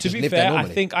going. Yeah, to be fair, I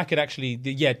think I could actually...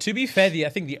 Yeah, to be fair, I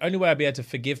think the only way I'd be able to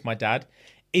forgive my dad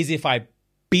is if I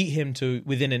beat him to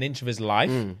within an inch of his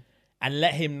life and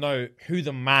let him know who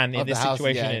the man in this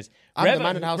situation is. I'm the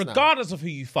man in the house regardless of who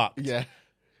you fucked. Yeah.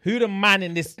 Who the man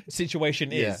in this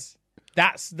situation is.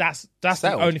 That's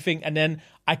the only thing. And then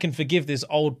I can forgive this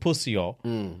old pussy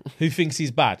who thinks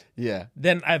he's bad. Yeah.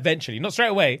 Then eventually, not straight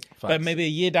away, but maybe a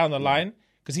year down the line,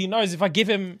 because he knows if I give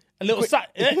him a little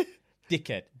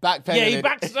dickhead. Backpedaling. Yeah, he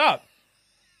backs it up.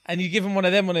 And you give him one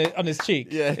of them on his cheek.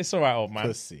 Yeah. It's all right, old man.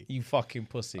 Pussy. You fucking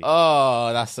pussy.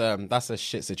 Oh, that's a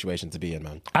shit situation to be in,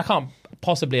 man. I can't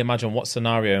possibly imagine what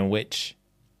scenario in which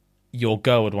your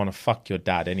girl would want to fuck your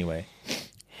dad anyway.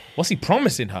 What's he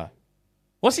promising her?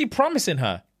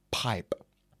 Pipe.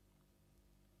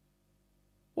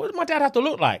 What does my dad have to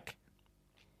look like?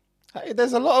 Hey,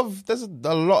 there's a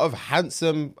lot of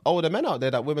handsome older men out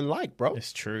there that women like, bro.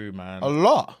 It's true, man. A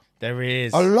lot. There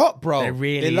is. A lot, bro. There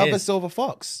really They love is. a silver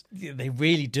fox. Yeah, they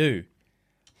really do.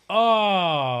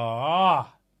 To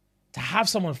have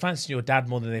someone fancy your dad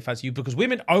more than they fancy you, because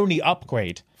women only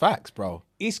upgrade. Facts, bro.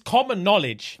 It's common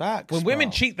knowledge. Facts, when women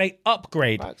bro. cheat, they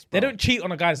upgrade. Facts, they bro. don't cheat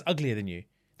on a guy that's uglier than you.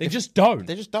 They just don't.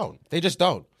 They just don't.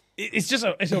 It's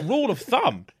a rule of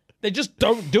thumb. They just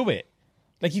don't do it.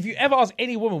 Like, if you ever ask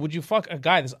any woman, would you fuck a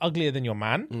guy that's uglier than your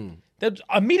man? The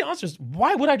immediate answer is,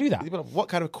 why would I do that? What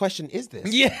kind of question is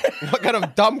this? Yeah. What kind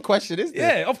of dumb question is this?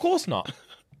 Yeah, of course not.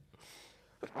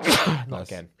 Not Nice.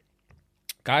 again.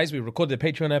 Guys, we recorded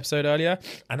a Patreon episode earlier,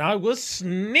 and I was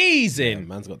sneezing. Yeah,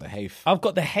 man's got the hafe. I've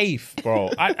got the hafe,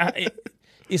 bro.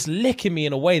 It's licking me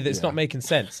in a way that's not making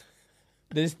sense.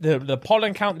 The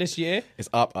pollen count this year... It's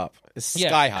up. It's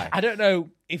sky high. I don't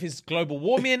know if it's global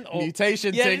warming or...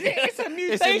 Mutation yeah, thing. It's a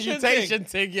mutation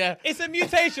thing, yeah. It's a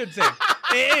mutation thing.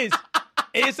 It is.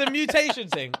 It's a mutation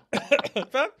thing.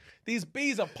 These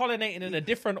bees are pollinating in a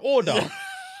different order.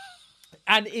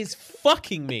 And it's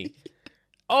fucking me.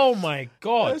 Oh my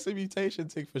God. That's a mutation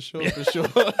thing for sure.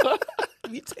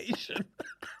 Mutation.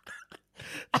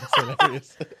 That's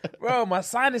hilarious. Bro, my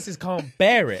sinuses can't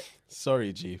bear it.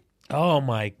 Sorry, G. Oh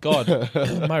my God.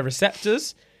 My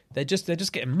receptors, they're just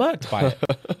getting murked by it.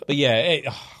 But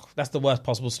yeah, that's the worst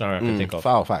possible scenario I can think of.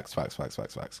 Foul facts.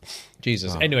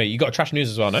 Jesus. Anyway, you got trash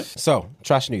news as well, no? So,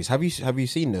 trash news. Have you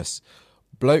seen this?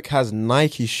 Bloke has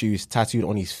Nike shoes tattooed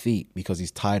on his feet because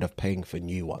he's tired of paying for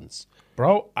new ones.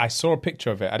 Bro, I saw a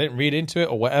picture of it. I didn't read into it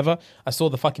or whatever. I saw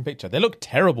the fucking picture. They look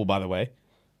terrible, by the way.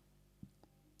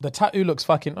 The tattoo looks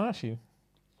fucking... actually...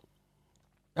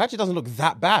 It actually doesn't look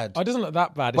that bad. Oh, it doesn't look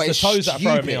that bad. But It's the toes that are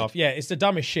throwing me stupid. off. Yeah, it's the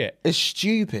dumbest shit. It's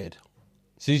stupid.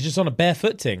 So he's just on a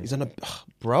barefoot thing. He's on a...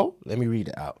 Bro, let me read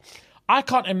it out. I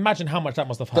can't imagine how much that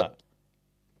must have hurt.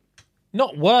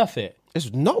 Not worth it.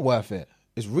 It's not worth it.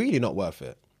 It's really not worth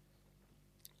it.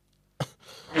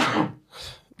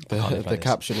 The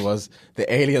caption was,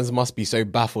 "The aliens must be so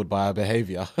baffled by our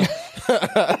behaviour."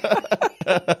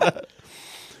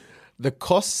 The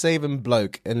cost-saving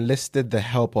bloke enlisted the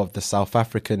help of the South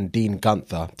African Dean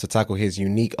Gunther to tackle his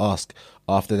unique ask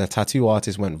after the tattoo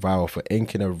artist went viral for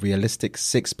inking a realistic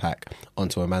six-pack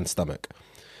onto a man's stomach.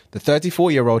 The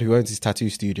 34-year-old who owns his tattoo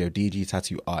studio, DG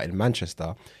Tattoo Art in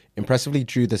Manchester, impressively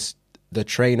drew the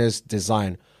trainer's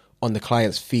design on the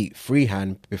client's feet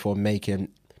freehand before making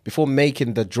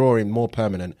the drawing more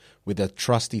permanent with a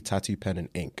trusty tattoo pen and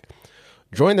ink.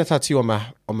 Drawing the tattoo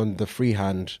on the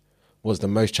freehand was the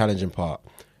most challenging part.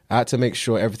 I had to make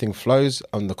sure everything flows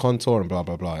on the contour and blah,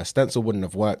 blah, blah. A stencil wouldn't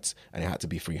have worked and it had to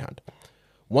be freehand.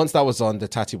 Once that was on, the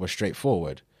tattoo was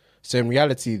straightforward. So in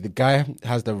reality, the guy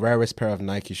has the rarest pair of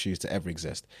Nike shoes to ever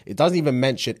exist. It doesn't even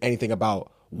mention anything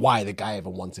about why the guy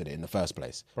ever wanted it in the first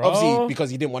place. Bro. Obviously,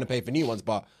 because he didn't want to pay for new ones,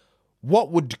 but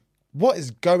what is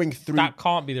going through... That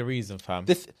can't be the reason, fam.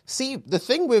 The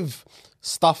thing with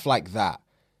stuff like that,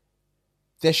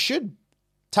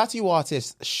 tattoo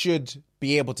artists should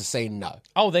be able to say no.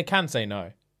 Oh, they can say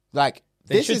no. Like,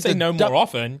 they should say no more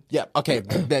often. Yeah, okay,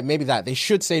 maybe that. They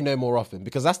should say no more often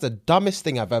because that's the dumbest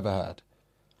thing I've ever heard.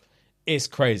 It's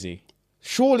crazy.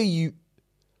 Surely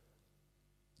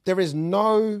there's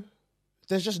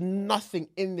just nothing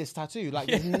in this tattoo. Like,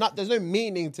 there's no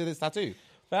meaning to this tattoo.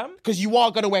 Fam? Because you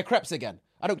are going to wear crepes again.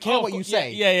 I don't care what you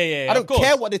say. Yeah. I don't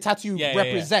care what the tattoo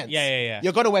represents. Yeah.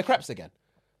 You're going to wear crepes again.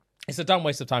 It's a dumb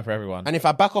waste of time for everyone. And if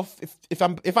I back off, if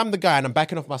I'm the guy and I'm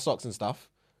backing off my socks and stuff,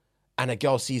 and a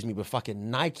girl sees me with fucking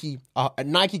Nike, a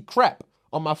Nike crepe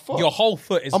on my foot, your whole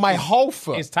foot is on my whole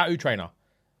foot, is tattoo trainer.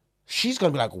 She's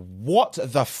gonna be like, "What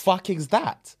the fuck is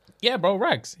that?" Yeah, bro,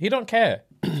 rags. He don't care.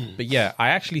 But yeah, I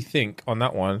actually think on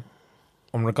that one,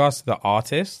 on regards to the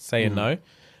artist saying no,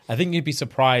 I think you'd be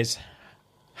surprised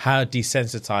how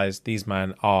desensitized these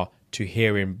men are to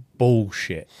hearing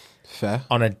bullshit. Fair.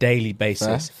 On a daily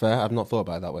basis. Fair. I've not thought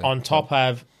about it that way. On top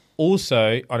of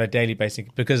also on a daily basis,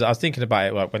 because I was thinking about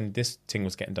it like when this thing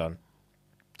was getting done.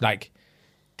 Like,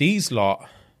 these lot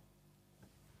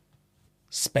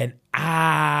spent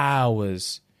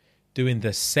hours doing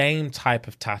the same type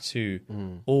of tattoo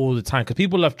all the time. Because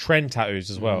people love trend tattoos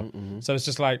as well. So it's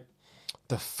just like...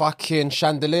 The fucking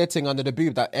chandelier thing under the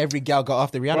boob that every gal got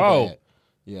after Rihanna. Bro.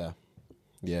 Yeah.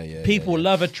 People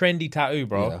love a trendy tattoo,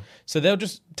 bro. Yeah. So they'll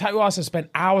just... Tattoo artists spend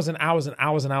hours and hours and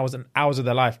hours and hours and hours of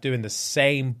their life doing the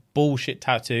same bullshit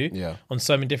tattoo on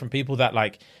so many different people that,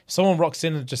 like, someone rocks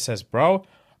in and just says, bro,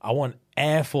 I want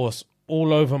Air Force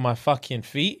all over my fucking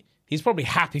feet. He's probably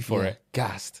happy for it.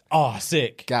 Gassed. Oh,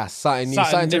 sick. Gassed. Something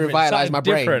to revitalize my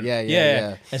brain.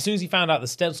 Yeah. As soon as he found out the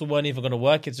stencil weren't even going to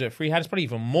work into it freehand, it's probably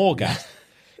even more gassed.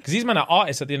 Because these men are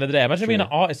artists at the end of the day. Imagine being an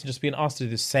artist and just being asked to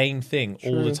do the same thing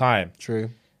all the time.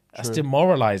 True. That's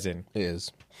demoralizing. It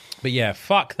is. But yeah,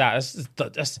 fuck that.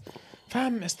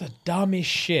 Fam, it's the dumbest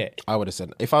shit. I would have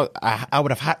said, if I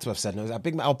would have had to have said no.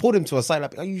 Big man, I'll pull him to a side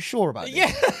like, are you sure about this?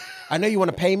 Yeah. I know you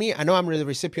want to pay me. I know I'm the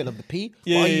recipient of the P.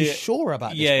 But are you sure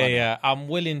about this? Yeah. I'm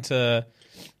willing to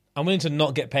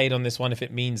not get paid on this one if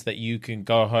it means that you can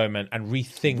go home and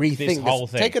rethink this whole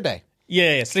thing. Take a day.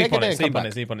 Yeah. Sleep on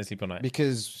it.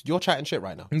 Because you're chatting shit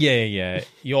right now. Yeah.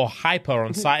 You're hyper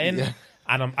on satin,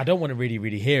 and I don't want to really,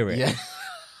 really hear it. Yeah.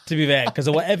 To be fair, because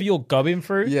whatever you're going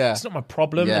through, it's not my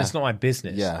problem and it's not my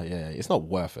business. Yeah. It's not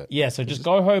worth it. Yeah, so just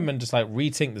go home and just like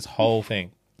rethink this whole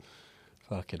thing.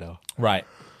 Fuck it all. Right.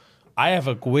 I have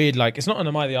a weird, like, it's not an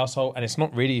Am I the Arsehole, and it's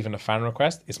not really even a fan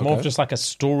request. It's more of just like a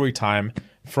story time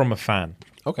from a fan.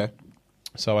 Okay.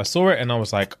 So I saw it and I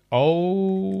was like,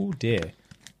 oh dear.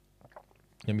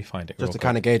 Let me find it. Just to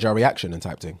kind of gauge our reaction and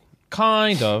type thing.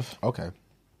 Kind of. Okay.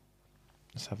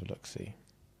 Let's have a look, see.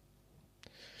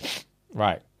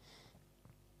 Right.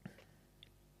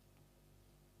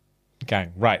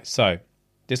 Gang. Right. So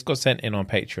this got sent in on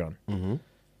Patreon. Mm-hmm.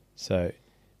 So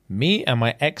me and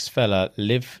my ex-fella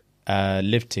lived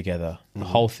together. The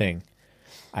whole thing.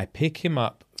 I pick him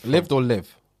up. Lived or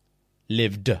live?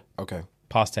 Lived. Okay.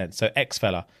 Past tense. So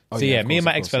ex-fella. Me and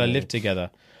my ex-fella lived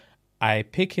together. I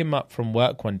pick him up from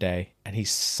work one day and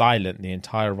he's silent the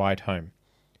entire ride home.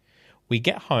 We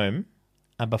get home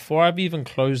and before I've even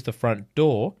closed the front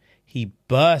door, he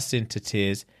bursts into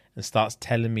tears and starts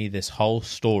telling me this whole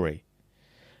story.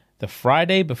 The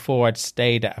Friday before I'd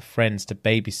stayed at a friend's to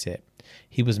babysit,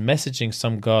 he was messaging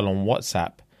some girl on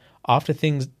WhatsApp. After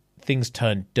things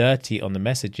turned dirty on the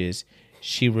messages,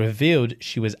 she revealed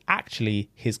she was actually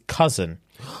his cousin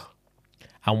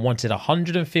and wanted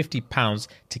 £150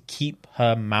 to keep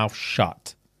her mouth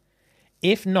shut.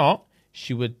 If not,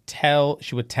 she would tell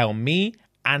me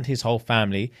and his whole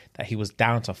family that he was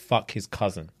down to fuck his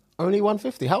cousin. Only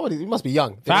 150. How old is he? He must be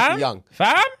young. They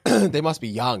Fam? They must be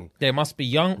young. They must be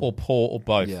young or poor or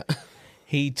both. Yeah.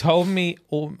 He told me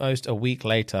almost a week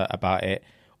later about it,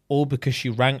 all because she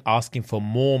rang asking for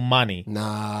more money.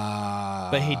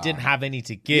 Nah. But he didn't have any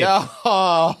to give. Yeah.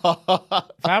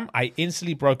 Fam, I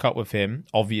instantly broke up with him,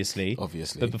 obviously.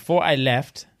 But before I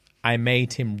left, I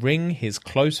made him ring his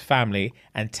close family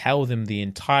and tell them the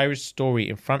entire story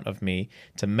in front of me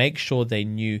to make sure they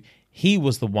knew he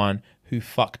was the one who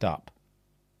fucked up.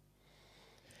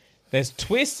 There's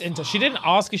twists into... She didn't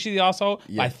ask if she's the asshole,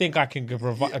 but I think I can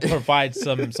provide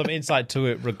some insight to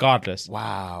it regardless.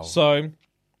 Wow. So,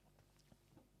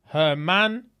 her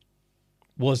man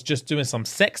was just doing some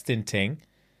sexting thing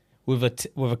with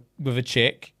a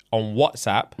chick on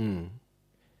WhatsApp.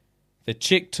 The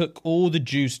chick took all the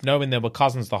juice knowing they were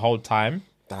cousins the whole time.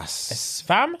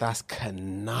 That's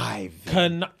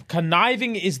conniving.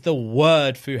 Conniving is the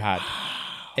word, Fuhad.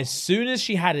 As soon as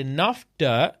she had enough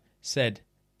dirt, said...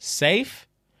 Safe,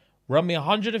 run me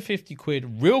 150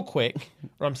 quid real quick,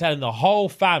 or I'm telling the whole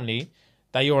family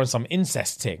that you're on some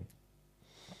incest thing.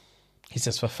 He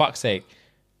says, for fuck's sake,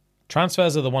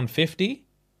 transfers are the 150.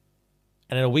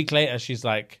 And then a week later, she's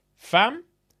like, fam,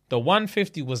 the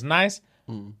 150 was nice,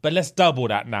 but let's double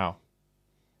that now.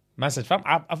 Man said, fam,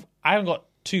 I haven't got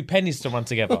 2 pennies to run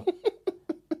together.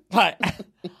 Like,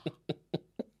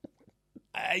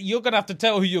 you're going to have to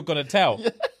tell who you're going to tell. Yeah.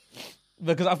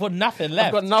 Because I've got nothing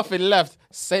left.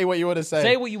 Say what you want to say.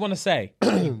 Say what you want to say,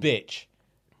 you bitch.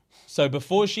 So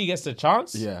before she gets the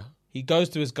chance, he goes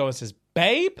to his girl and says,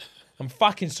 babe, I'm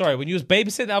fucking sorry. When you was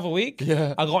babysitting the other week,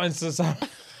 I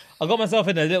got myself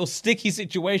in a little sticky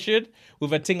situation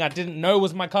with a thing I didn't know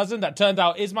was my cousin that turned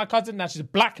out is my cousin. Now she's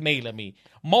blackmailing me.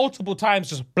 Multiple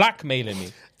times just blackmailing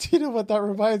me. Do you know what that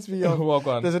reminds me of? Well,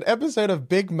 go on. There's an episode of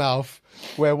Big Mouth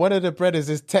where one of the brothers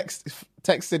is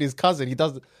texting his cousin. He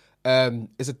does...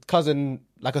 it's a cousin,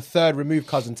 like a third removed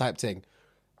cousin type thing.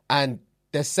 And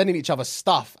they're sending each other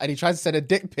stuff. And he tries to send a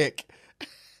dick pic.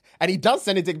 And he does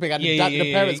send a dick pic. And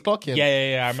the parents clock him.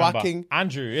 Yeah, I remember. Fucking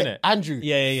Andrew, innit? Andrew.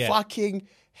 Yeah. Fucking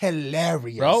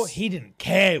hilarious. Bro, he didn't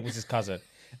care it was his cousin.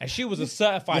 And she was a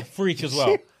certified freak as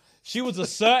well. She was a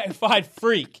certified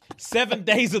freak 7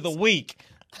 days of the week.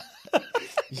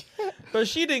 But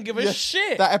she didn't give a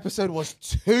shit. That episode was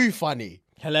too funny.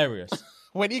 Hilarious.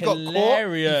 When he got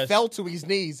caught, he fell to his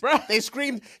knees. Bro. They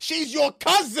screamed, she's your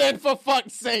cousin, for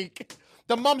fuck's sake.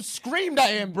 The mum screamed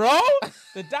at him, bro.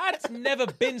 The dad's never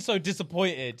been so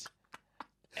disappointed.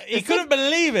 He couldn't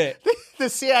believe it. The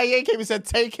CIA came and said,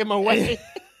 take him away.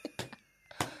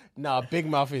 Nah, Big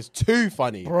Mouth is too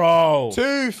funny. Bro.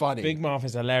 Too funny. Big Mouth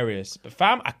is hilarious. But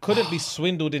fam, I couldn't be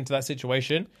swindled into that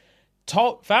situation.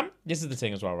 Fam, this is the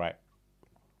thing as well, right?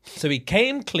 So he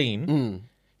came clean.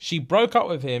 She broke up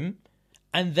with him.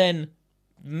 And then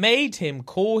made him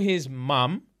call his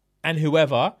mum and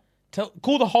whoever,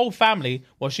 call the whole family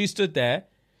while she stood there,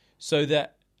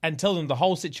 and tell them the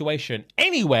whole situation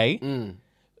anyway,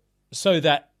 so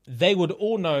that they would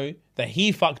all know that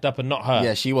he fucked up and not her.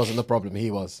 Yeah, she wasn't the problem.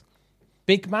 He was.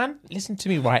 Big man, listen to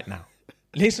me right now.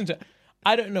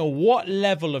 I don't know what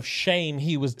level of shame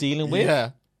he was dealing with.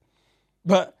 Yeah.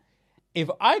 But if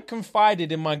I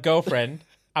confided in my girlfriend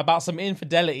about some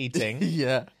infidelity thing.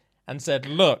 Yeah. And said,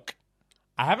 look,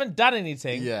 I haven't done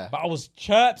anything, but I was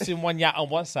chirping one yat on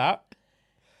WhatsApp.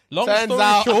 Long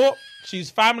story short, she's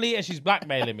family and she's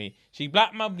blackmailing me. She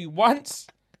blackmailed me once,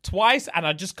 twice, and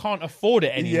I just can't afford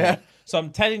it anymore. Yeah. So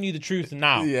I'm telling you the truth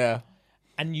now. Yeah.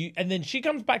 And then she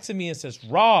comes back to me and says,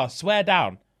 rah, swear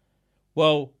down.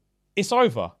 Well, it's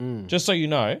over. Just so you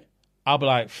know. I'll be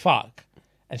like, fuck.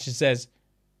 And she says,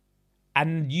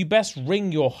 and you best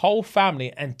ring your whole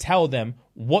family and tell them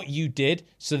what you did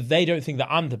so they don't think that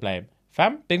I'm to blame.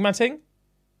 Fam, big man thing?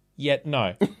 Yeah,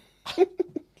 no.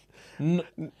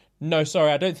 No,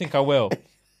 sorry, I don't think I will.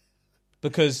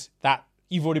 Because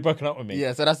you've already broken up with me.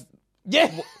 Yeah, so that's... Yeah.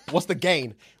 What's the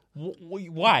gain?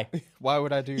 Why? Why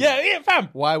would I do that? Yeah, fam.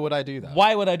 Why would I do that?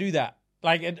 Why would I do that?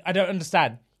 Like, I don't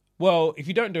understand. Well, if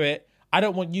you don't do it, I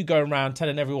don't want you going around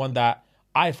telling everyone that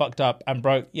I fucked up and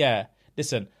broke. Yeah,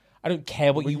 listen... I don't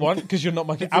care what you want because you're not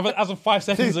my... As of 5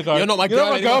 seconds ago, you're not my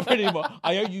girlfriend anymore.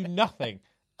 I owe you nothing.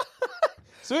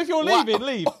 So if you're leaving,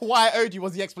 leave. Why I owed you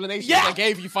was the explanation I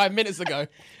gave you 5 minutes ago.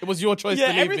 It was your choice to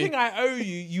leave everything me. I owe you,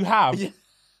 you have. Yeah.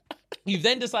 You've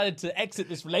then decided to exit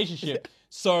this relationship.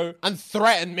 And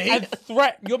threaten me.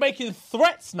 You're making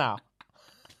threats now.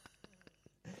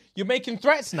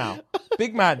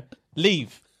 Big man,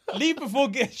 leave. Leave before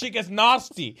shit gets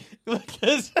nasty.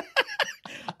 Because...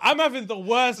 I'm having the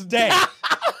worst day.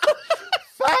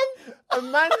 Fam, A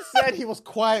man said he was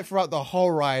quiet throughout the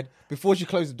whole ride. Before she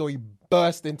closed the door, he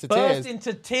burst into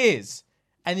tears.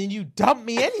 And then you dump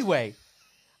me anyway.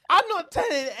 I'm not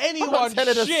telling anyone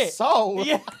telling shit. a soul.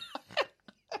 Yeah.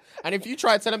 And if you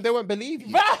try to tell them, they won't believe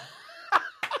you.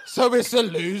 So it's a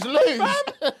lose-lose.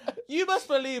 You must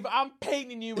believe I'm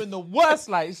painting you in the worst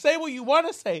light. Say what you want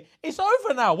to say. It's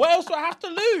over now. What else do I have to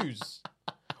lose?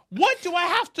 What do I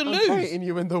have to lose? Painting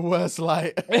you in the worst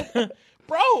light.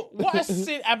 Bro, what a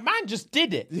sin. A man just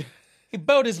did it. He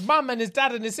bailed his mum and his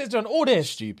dad and his sister and all this.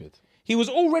 Stupid. He was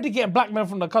already getting blackmail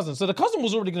from the cousin. So the cousin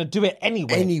was already going to do it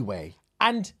anyway.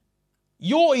 And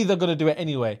you're either going to do it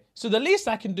anyway. So the least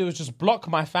I can do is just block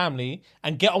my family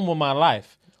and get on with my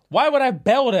life. Why would I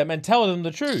bail them and tell them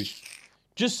the truth?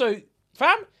 Just so,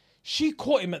 fam, she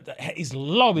caught him at his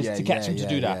lowest to catch him to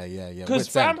do that. Because,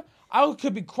 fam, I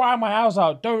could be crying my eyes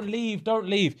out. Don't leave.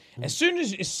 As soon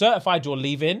as it's certified you're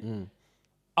leaving,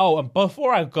 oh, and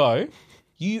before I go,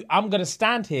 I'm going to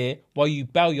stand here while you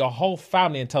bail your whole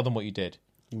family and tell them what you did.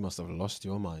 You must have lost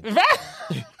your mind.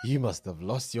 You must have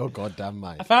lost your goddamn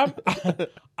mind. Fam,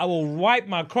 I will wipe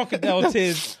my crocodile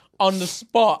tears on the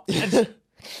spot.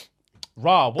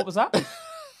 Rah, what was that?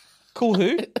 Cool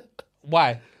who?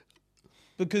 Why?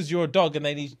 Because you're a dog and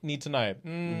they need to know.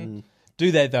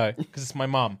 Do they though? Because it's my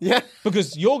mum. Yeah.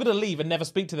 Because you're going to leave and never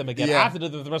speak to them again. Yeah. I have to do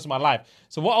them the rest of my life.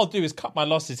 So what I'll do is cut my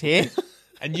losses here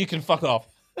and you can fuck off.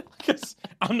 Because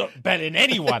I'm not betting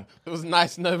anyone. It was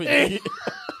nice knowing you.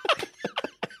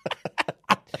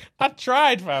 I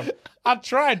tried, fam. But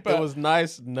it was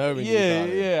nice knowing you.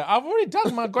 Yeah. I've already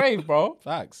dug my grave, bro.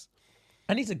 Facts.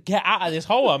 I need to get out of this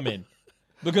hole I'm in.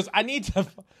 Because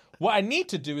what I need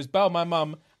to do is bail my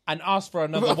mum and ask for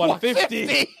another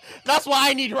 150. That's what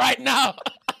I need right now.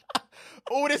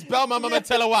 All this bail my mum and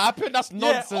tell her what happened, that's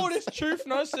nonsense. Yeah, all this truth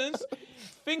nonsense.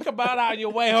 Think about that on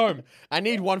your way home. I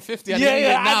need 150. I need it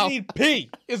now. I need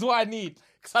P is what I need.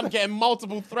 Because I'm getting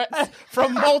multiple threats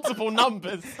from multiple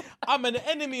numbers. I'm an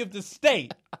enemy of the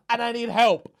state and I need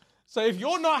help. So if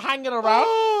you're not hanging around,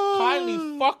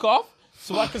 kindly fuck off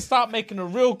so I can start making the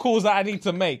real calls that I need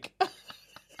to make.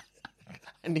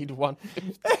 I need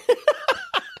 150.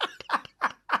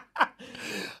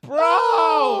 Bro!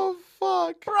 Oh,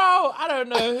 fuck. Bro, I don't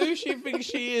know who she thinks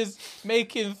she is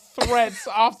making threats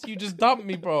after you just dumped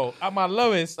me, bro, at my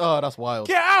lowest. Oh, that's wild.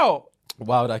 Get out!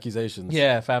 Wild accusations.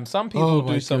 Yeah, fam. Some people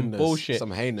do some bullshit.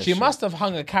 Some heinous She shit. must have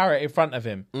hung a carrot in front of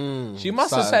him. She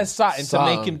must have said something to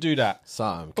make him do that.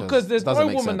 Because there's no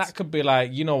woman that could be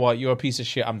like, you know what, you're a piece of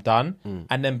shit, I'm done.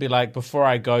 And then be like, before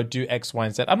I go, do X, Y,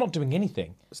 and Z. I'm not doing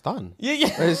anything. It's done. Yeah.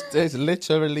 It's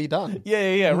literally done.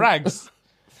 Yeah. Rags.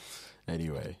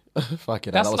 Anyway, fuck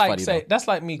it. That was like funny, that's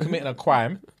like me committing a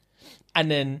crime, and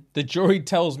then the jury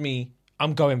tells me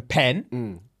I'm going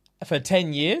pen for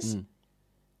 10 years.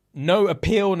 No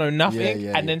appeal, no nothing,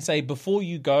 and then say, before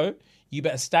you go, you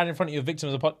better stand in front of your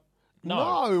victims.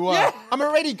 No. I'm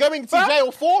already going to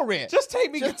jail for it. Just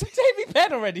take me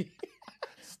pen already.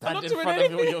 Stand in front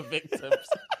of all your victims.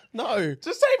 No.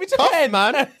 Just take me to pen,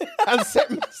 man, and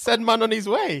send man on his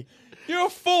way. You're a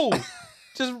fool.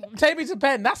 Just take me to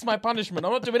pen. That's my punishment.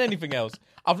 I'm not doing anything else.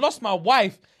 I've lost my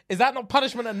wife. Is that not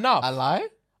punishment enough? A lie?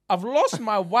 I've lost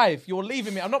my wife. You're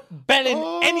leaving me. I'm not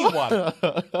belling anyone.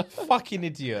 Fucking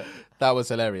idiot. That was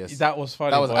hilarious. That was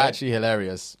funny. That was actually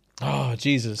hilarious. Oh,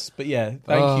 Jesus. But yeah,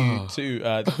 thank you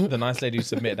to the nice lady who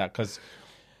submitted that, because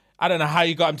I don't know how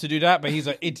you got him to do that, but he's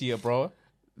an idiot, bro.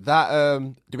 That,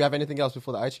 do we have anything else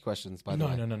before the IG questions, by the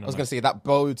way? No. I was going to say, that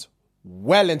bodes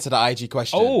well into the IG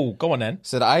question. Oh, go on then.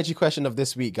 So the IG question of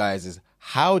this week, guys, is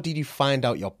how did you find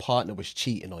out your partner was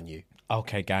cheating on you?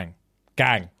 Okay, gang.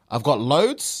 I've got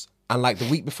loads, and like the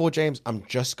week before, James, I'm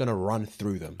just going to run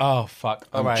through them. Oh, fuck.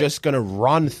 I'm just going to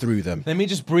run through them. Let me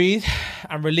just breathe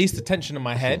and release the tension in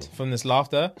my head from this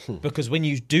laughter, because when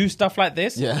you do stuff like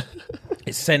this,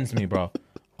 it sends me, bro.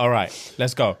 All right,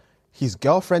 let's go. His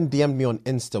girlfriend DM'd me on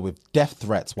Insta with death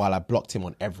threats while I blocked him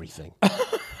on everything.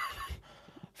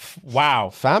 Wow.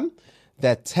 Fam,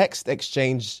 their text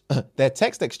exchange saying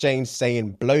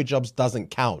blowjobs doesn't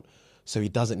count, so he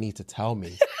doesn't need to tell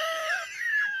me.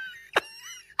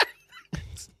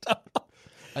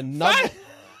 Another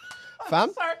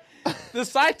fam. Sorry. The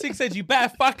sighting said you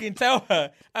better fucking tell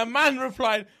her. A man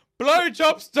replied,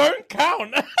 blowjobs don't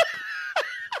count.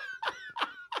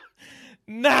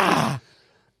 Nah.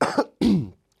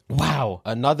 Wow.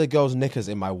 Another girl's knickers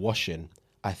in my washing.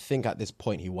 I think at this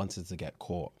point he wanted to get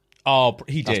caught. Oh,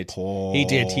 he did. Poor. He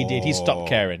did. He stopped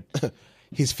caring.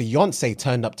 His fiance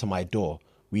turned up to my door.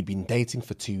 We'd been dating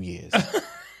for 2 years.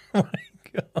 Oh my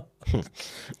God.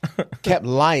 Kept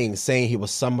lying, saying he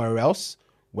was somewhere else.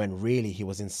 when really he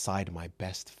was inside my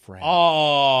best friend.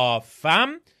 Oh,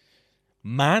 fam.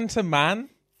 Man to man,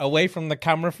 away from the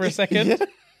camera for a second. Yeah.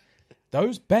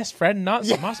 Those best friend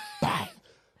nuts must bang.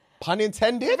 Pun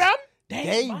intended. Fam,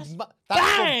 That's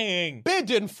bang.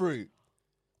 forbidden fruit.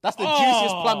 That's the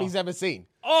juiciest plum he's ever seen.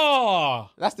 Oh.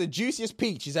 That's the juiciest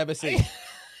peach he's ever seen.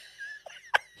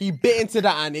 He bit into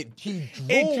that and it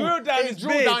drilled down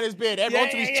his beard. Everyone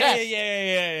to his chest.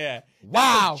 Yeah.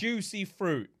 Wow. That's juicy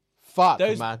fruit. Fuck,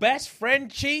 Those man. best friend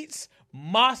cheats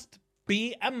must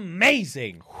be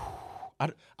amazing.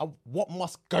 What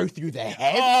must go through their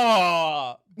head?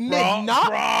 Oh, Nut?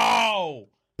 bro.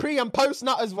 Pre and post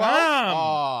nut as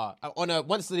well. On a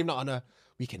once sleeve nut on a.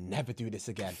 We can never do this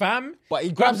again, Fam. But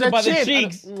he grabs her by the chin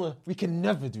cheeks. and, we can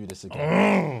never do this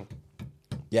again.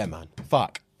 Yeah, man.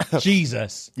 Fuck.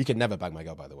 Jesus. You can never bang my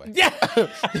girl, by the way. Yeah.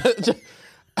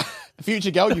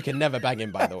 Future girl, you can never bang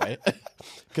him, by the way,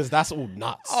 because that's all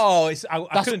nuts. Oh,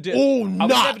 I couldn't do it. all I would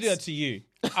nuts. never do that to you.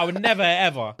 I would never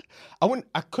ever.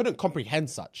 I couldn't comprehend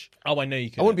such. Oh, I know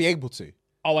you could. I wouldn't be able to.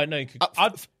 Oh, I know you could.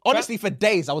 Honestly, for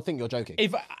days, I would think you're joking.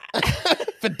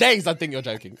 For days, I'd think you're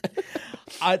joking.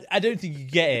 I don't think you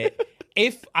get it.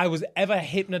 If I was ever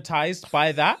hypnotized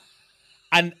by that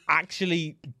and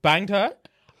actually banged her,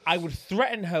 I would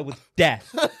threaten her with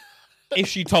death if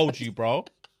she told you, bro.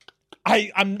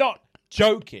 I'm not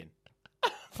joking.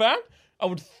 Fam, I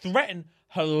would threaten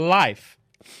her life.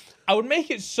 I would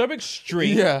make it so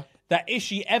extreme that if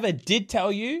she ever did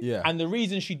tell you, and the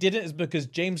reason she didn't is because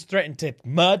James threatened to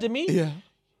murder me,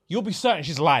 you'll be certain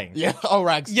she's lying. Yeah. Oh,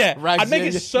 Rags. Yeah. Rags, I'd make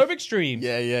it so extreme.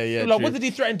 Yeah. Like, true. what did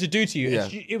he threaten to do to you? Yeah.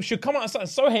 It should come out as something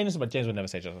so heinous, but James would never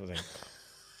say just the same.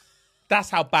 That's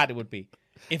how bad it would be.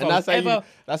 If I was ever,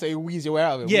 that's how you wheeze your way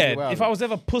out of it. yeah, if I was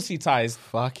ever pussytized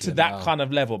Fucking to that hell. kind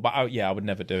of level, but I would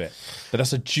never do it. But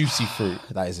that's a juicy fruit.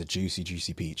 That is a juicy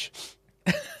peach.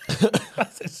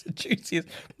 That's the juiciest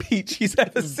peach he's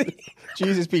ever seen.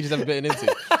 Juiciest peach he's ever bitten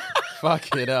into.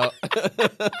 Fuck it out.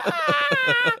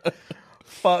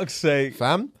 Fuck's sake.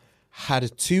 Fam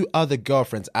had 2 other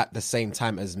girlfriends at the same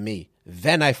time as me.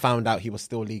 Then I found out he was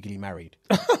still legally married.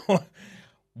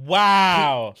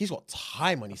 Wow. He's got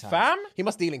time on his hands. Fam? He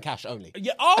must deal in cash only.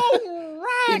 Yeah. Oh,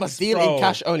 right. He must deal in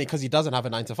cash only because he doesn't have a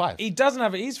 9 to 5. He doesn't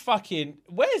have it. He's fucking.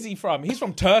 Where is he from? He's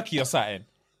from Turkey or something.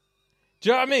 Do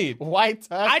you know what I mean? Why Turkey?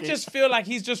 I just feel like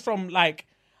he's just from like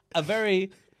a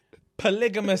very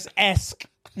polygamous-esque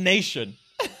nation.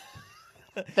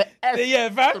 Yeah,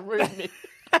 fam.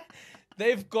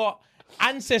 They've got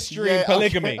ancestry in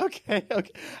polygamy. Okay.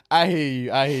 I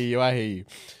hear you.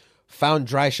 Found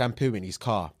dry shampoo in his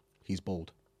car. He's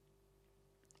bald.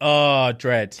 Oh,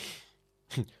 dread.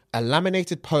 A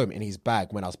laminated poem in his bag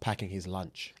when I was packing his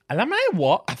lunch. A laminated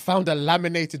what? I found a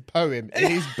laminated poem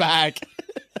in his bag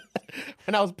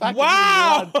when I was packing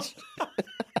Wow. his lunch.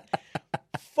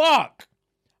 Fuck.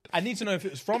 I need to know if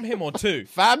it was from him or to.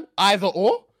 Fam, either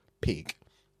or, peak.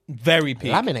 Very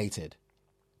peak. Laminated.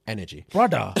 Energy.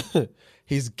 Brother.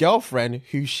 His girlfriend,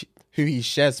 who he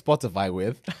shares Spotify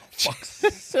with, Fuck's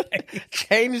sake.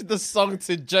 changed the song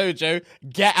to JoJo,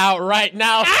 Get Out Right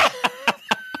Now.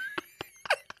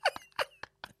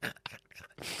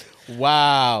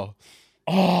 Wow.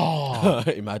 Oh.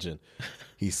 Imagine.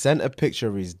 He sent a picture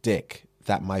of his dick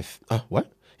that my...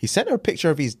 what? He sent her a picture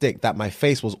of his dick that my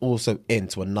face was also in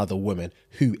to another woman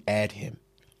who aired him.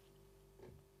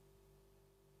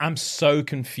 I'm so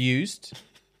confused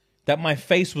that my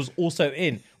face was also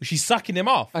in. Was she sucking him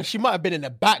off? And she might have been in the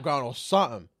background or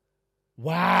something.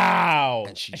 Wow.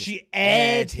 And she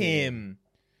aired him.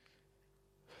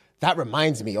 That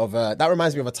reminds me of a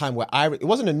time where it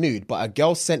wasn't a nude, but a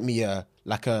girl sent me a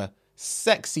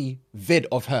sexy vid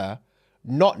of her,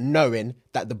 not knowing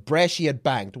that the bra she had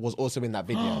banged was also in that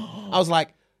video. I was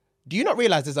like, do you not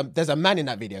realize there's a man in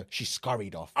that video? She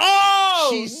scurried off. Oh,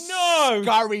 She no.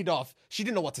 scurried off. She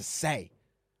didn't know what to say.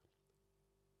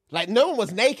 Like, no one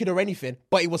was naked or anything,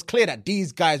 but it was clear that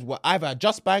these guys were either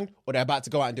just banged or they're about to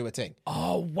go out and do a thing.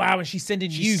 Oh, wow. And she's sending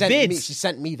you She vids.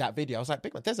 sent me that video. I was like,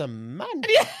 big man, there's a man.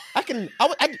 I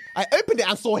opened it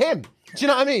and saw him. Do you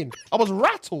know what I mean? I was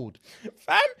rattled.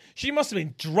 Fam, she must have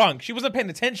been drunk. She wasn't paying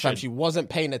attention. Fam, she wasn't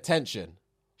paying attention.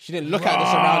 She didn't look at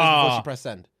the surroundings before she pressed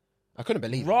send. I couldn't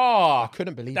believe it. I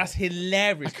couldn't believe That's it.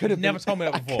 hilarious. You've never told me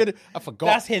that before. I forgot.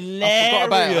 That's hilarious. I forgot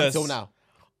about it until now.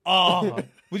 Oh,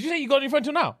 would you say you got it in front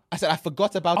until now? I said I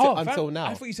forgot about it until now.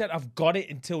 I thought you said I've got it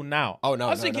until now. Oh, no, I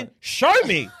was no, thinking, no. show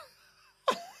me.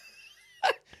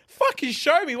 Fucking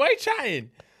show me. Why are you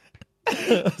chatting?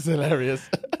 That's hilarious.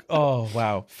 Oh,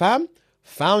 wow. Fam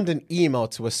found an email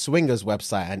to a swingers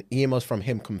website and emails from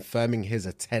him confirming his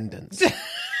attendance.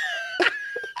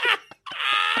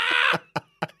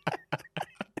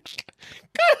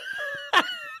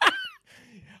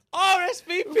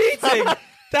 nothing.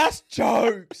 That's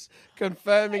jokes.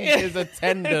 Confirming his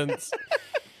attendance.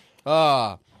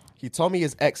 He told me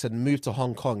his ex had moved to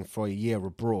Hong Kong for a year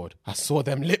abroad. I saw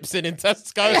them lips in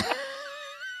Tesco.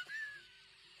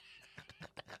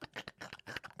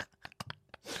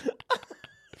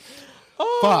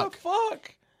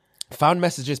 Fuck. Found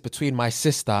messages between my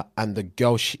sister and the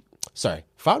girl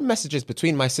Found messages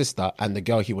between my sister and the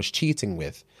girl he was cheating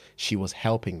with. She was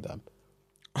helping them.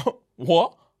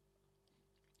 What?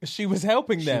 She was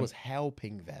helping them? She was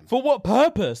helping them. For what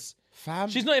purpose? Fam,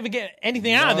 she's not even getting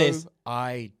anything out of this. No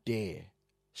idea.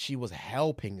 She was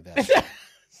helping them.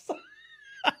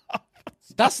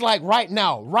 That's like right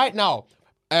now.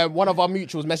 One of our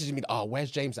mutuals messaging me, where's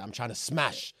James at? I'm trying to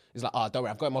smash. He's like, don't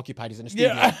worry, I've got him occupied. He's in the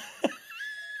studio. Yeah.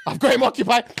 I've got him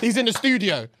occupied. He's in the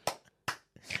studio.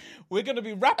 We're going to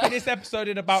be wrapping this episode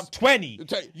in about 20.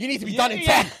 You need to be done in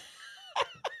 10.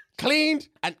 Cleaned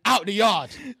and out the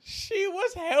yard. She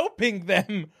was helping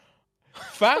them.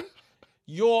 Fam,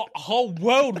 your whole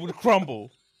world would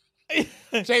crumble.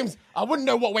 James, I wouldn't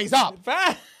know what way's up.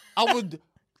 Fam. I would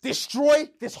destroy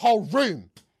this whole room.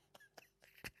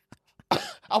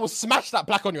 I would smash that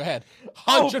plaque on your head.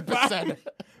 100%.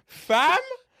 Fam?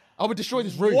 I would destroy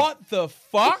this room. What the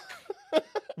fuck?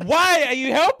 Why are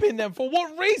you helping them? For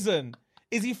what reason?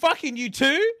 Is he fucking you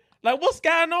too? Like, what's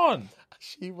going on?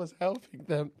 She was helping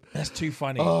them. That's too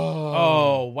funny.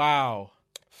 Oh, wow.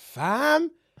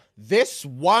 Fam, this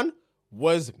one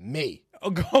was me. Oh,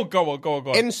 go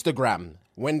on. Instagram,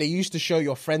 when they used to show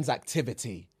your friends'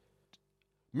 activity.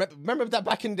 Remember that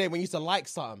back in the day when you used to like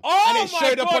something? Oh, and it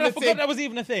showed up on the I forgot thing. that was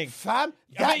even a thing. Fam,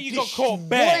 I that bet you got caught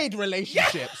bare. destroyed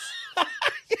relationships.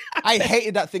 I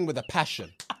hated that thing with a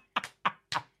passion.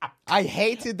 I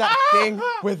hated that thing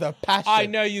with a passion. I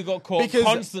know you got caught because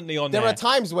constantly on there. There are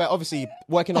times where, obviously,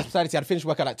 working hospitality, I'd finish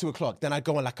work at like 2 o'clock. Then I'd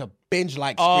go on like a binge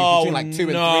like spree between like 2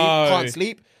 and 3. Can't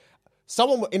sleep.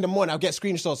 Someone in the morning, I'll get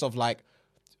screenshots of like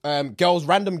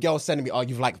random girls sending me,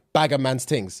 you've like bag a man's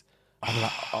things. I'm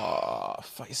like,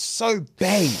 fuck, it's so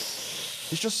bait.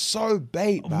 It's just so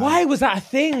bait, man. Why was that a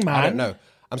thing, man? I don't know.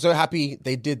 I'm so happy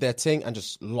they did their thing and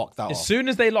just locked that off. As soon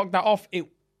as they locked that off, it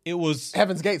was...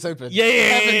 Heaven's Gates open. Yeah.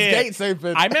 Heaven's Gates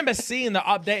open. I remember seeing the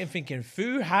update and thinking,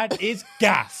 Fuhad is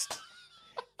gassed.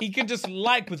 He can just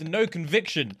like with no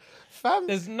conviction. Fam,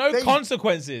 there's no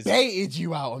consequences. Baited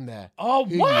you out on there. Oh,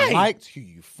 who why? You liked, who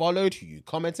you followed, who you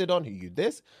commented on, who you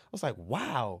this. I was like,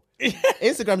 wow.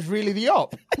 Instagram's really the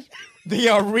op. They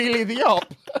are really the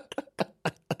op.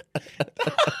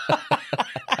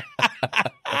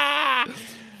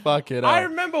 Fuck it up. I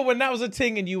remember when that was a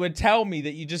thing and you would tell me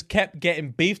that you just kept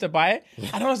getting beefed by it.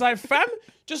 And I was like, fam,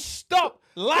 just stop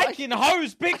liking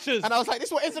hoes pictures. And I was like, this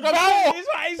is what Instagram's for. This is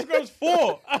what Instagram's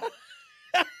for.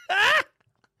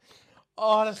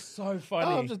 Oh, that's so funny.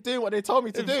 I'm just doing what they told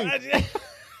me to do.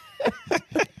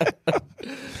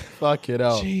 Fuck it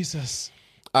up. Jesus.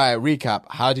 All right, recap.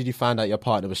 How did you find out your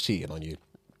partner was cheating on you?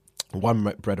 One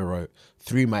brother wrote,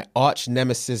 through my arch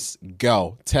nemesis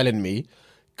girl telling me,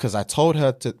 because I told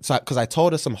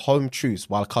her some home truths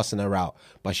while cussing her out,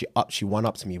 but she won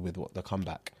up to me with the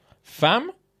comeback.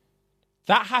 Fam,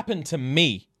 that happened to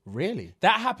me. Really?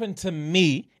 That happened to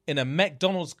me in a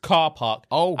McDonald's car park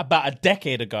about a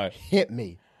decade ago. Hit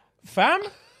me. Fam,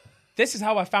 this is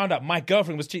how I found out my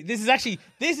girlfriend was cheating. This is actually,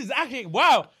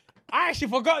 wow. I actually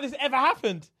forgot this ever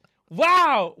happened.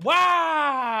 Wow.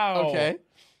 Okay.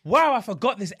 Wow, I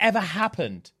forgot this ever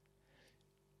happened.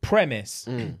 Premise.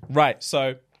 Right,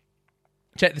 so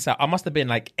check this out. I must have been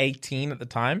like 18 at the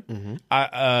time.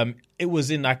 Mm-hmm. It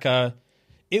was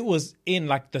in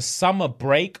like the summer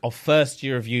break of first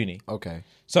year of uni. Okay.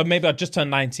 So maybe I just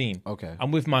turned 19. Okay.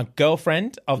 I'm with my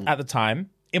girlfriend at the time.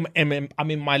 I'm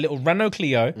in my little Renault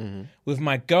Clio with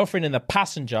my girlfriend in the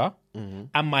passenger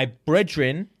and my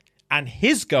brethren and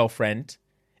his girlfriend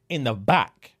in the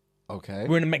back. Okay.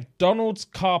 We're in a McDonald's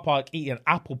car park eating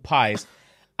apple pies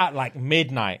at like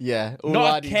midnight. Yeah.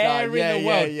 Not a care in the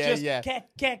world. Just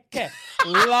care.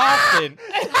 Laughing.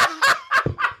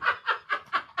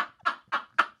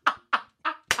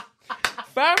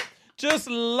 Fam, just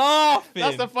laughing.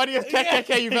 That's the funniest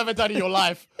KKK you've ever done in your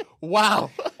life. Wow.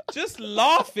 Just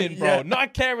laughing, bro. Yeah. Not a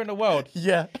care in the world.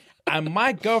 Yeah. And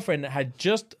my girlfriend had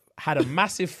just had a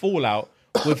massive fallout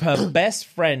with her best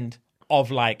friend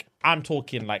of like, I'm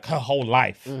talking like her whole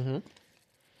life. Mm-hmm.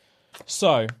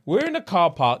 So we're in a car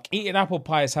park eating apple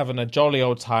pies, having a jolly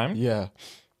old time. Yeah.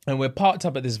 And we're parked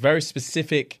up at this very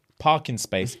specific parking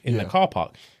space in the car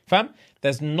park. Fam,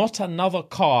 there's not another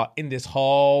car in this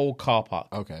whole car park.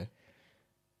 Okay.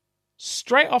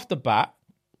 Straight off the bat,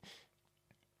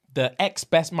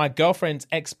 my girlfriend's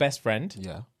ex-best friend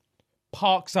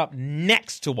parks up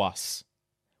next to us,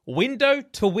 window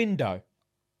to window,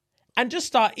 and just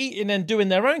start eating and doing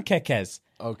their own kekes.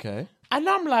 Okay. And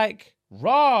I'm like,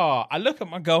 rah. I look at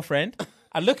my girlfriend,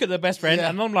 I look at the best friend,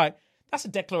 and I'm like, that's a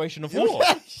declaration of war.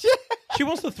 She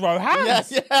wants to throw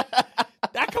hands.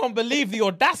 I can't believe the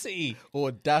audacity.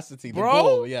 The bro.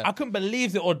 ball, yeah. I couldn't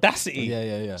believe the audacity.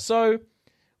 Yeah. So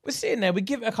we're sitting there, we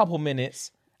give it a couple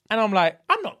minutes, and I'm like,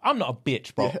 I'm not a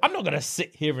bitch, bro. I'm not gonna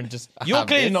sit here and just. You're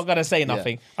clearly not gonna say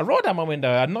nothing. I rolled down my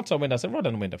window. I knocked on the window. I said, roll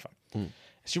down the window, fam.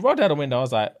 She rolled down the window. I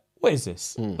was like, what is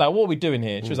this? Like, what are we doing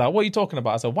here? She was like, what are you talking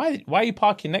about? I said, why are you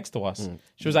parking next to us?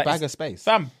 She was like, bag of space.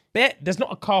 Fam, there's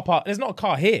not a car park. There's not a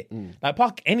car here. Like,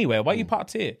 park anywhere. Why are you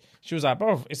parked here? She was like,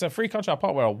 bro, it's a free country. I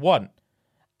park where I want.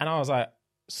 And I was like,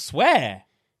 swear.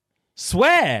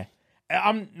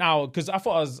 I'm now, because I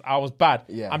thought I was bad.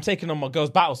 Yeah. I'm taking on my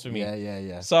girl's battles for me.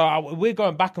 Yeah. So we're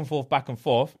going back and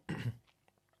forth.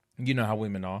 You know how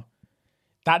women are.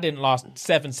 That didn't last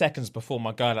 7 seconds before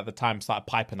my girl at the time started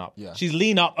piping up. Yeah. She's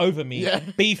leaned up over me,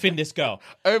 beefing this girl.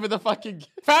 Over the fucking...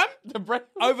 Fam? the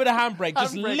over the handbrake.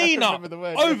 Just lean up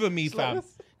over me, fam.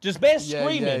 Just bare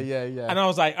screaming. Yeah. And I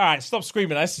was like, all right, stop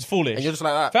screaming. This is foolish. And you're just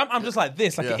like that? Fam, I'm just like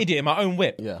this, like an idiot in my own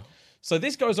whip. Yeah. So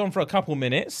this goes on for a couple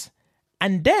minutes.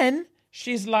 And then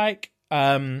she's like,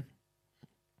 then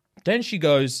she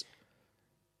goes,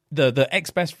 the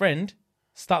ex-best friend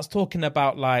starts talking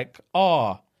about like,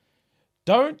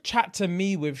 don't chat to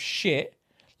me with shit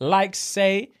like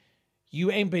say you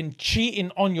ain't been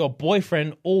cheating on your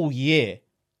boyfriend all year.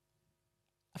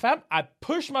 Fam, I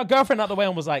pushed my girlfriend out the way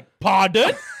and was like,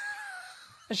 pardon?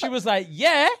 And she was like,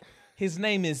 yeah, his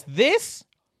name is this.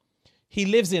 He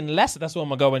lives in Leicester. That's what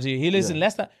my girl went to. He lives in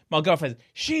Leicester. My girlfriend,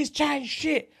 she's chatting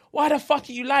shit. Why the fuck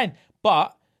are you lying?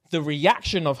 But the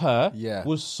reaction of her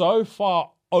was so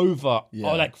far over.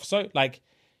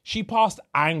 She passed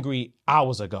angry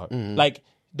hours ago. Like,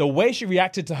 the way she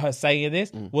reacted to her saying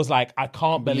this was like, I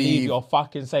can't believe you're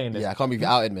fucking saying this. Yeah, I can't believe you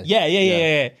outed me. Yeah.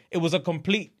 It was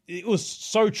it was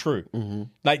so true.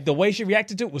 Like, the way she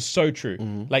reacted to it was so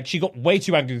true. Like, she got way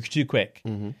too angry too quick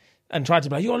and tried to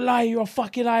be like, you're a liar, you're a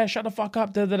fucking liar, shut the fuck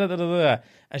up. And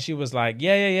she was like,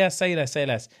 yeah, say less.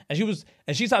 And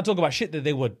she started talking about shit that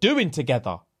they were doing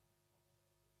together.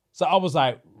 So I was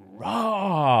like,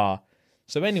 rah.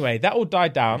 So anyway, that all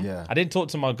died down. Yeah. I didn't talk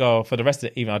to my girl for the rest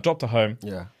of the evening. I dropped her home.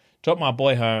 Yeah. Dropped my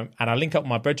boy home. And I link up with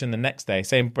my brethren the next day.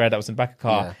 Same bread that was in the back of the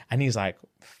car. Yeah. And he's like,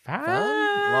 fam?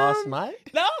 Last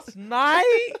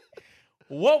night?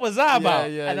 What was that about?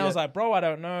 I was like, bro, I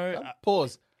don't know.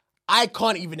 Pause. I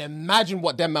can't even imagine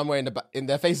what them man were in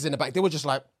their faces in the back. They were just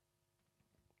like,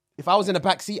 if I was in the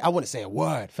back seat, I wouldn't say a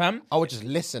word. Fam? I would just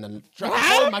listen and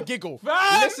hold my giggle.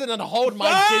 Listen and hold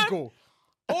my giggle.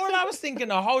 All I was thinking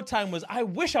the whole time was, I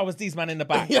wish I was these man in the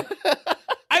back.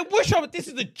 I wish this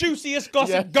is the juiciest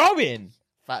gossip going.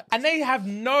 Facts. And they have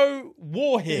no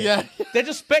war here. Yeah. They're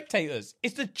just spectators.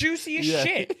 It's the juiciest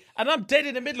shit. And I'm dead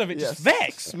in the middle of it, just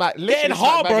vexed. Getting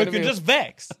heartbroken, just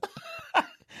vexed.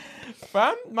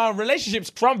 Fam, my relationship's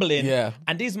crumbling. Yeah.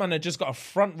 And these men have just got a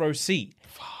front row seat.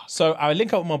 So I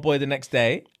link up with my boy the next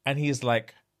day, and he's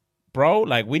like, bro,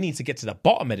 like, we need to get to the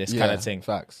bottom of this kind of thing.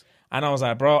 Facts. And I was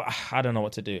like, bro, I don't know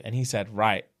what to do. And he said,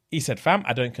 right. He said, fam,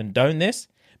 I don't condone this,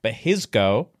 but his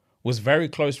girl was very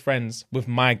close friends with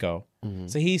my girl. Mm-hmm.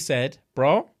 So he said,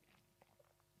 bro,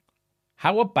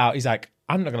 how about, he's like,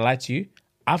 I'm not going to lie to you.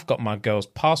 I've got my girl's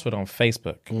password on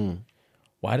Facebook.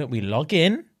 Why don't we log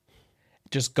in,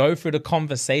 just go through the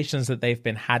conversations that they've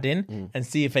been having and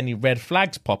see if any red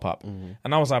flags pop up. And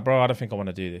I was like, bro, I don't think I want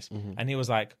to do this. And he was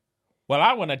like, well,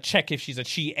 I want to check if she's a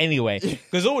cheat anyway,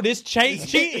 because all this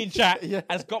cheating chat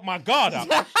has got my guard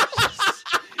up.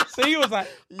 So he was like,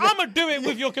 I'm going to do it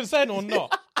with your consent or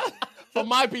not. For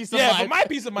my peace of mind. Yeah, for my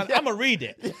peace of mind, I'm going to read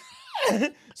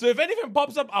it. So if anything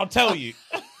pops up, I'll tell you.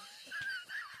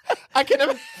 I can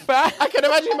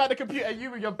imagine him at the computer and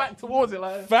you with your back towards it.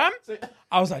 Like, fam,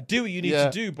 I was like, do what you need to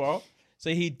do, bro. So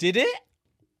he did it.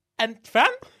 And fam,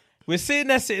 we're sitting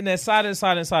there, silent.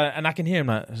 And I can hear him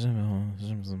like,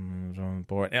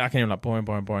 boring. I can hear him like,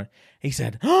 boring. He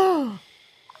said, and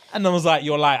I was like,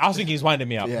 you're lying. I was thinking he's winding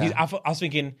me up. Yeah. I was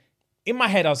thinking, in my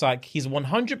head, I was like, he's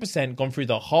 100% gone through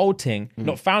the whole thing,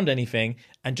 not found anything,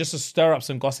 and just to stir up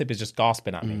some gossip is just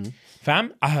gasping at me.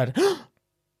 Fam, I heard,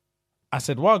 I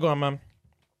said, what going on, man?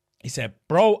 He said,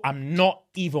 bro, I'm not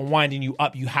even winding you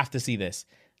up. You have to see this.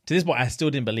 To this point, I still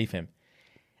didn't believe him.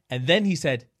 And then he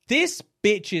said, this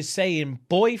bitch is saying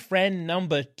boyfriend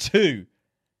number 2.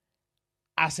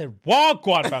 I said, what,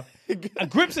 fam? I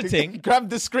grips the thing. Grab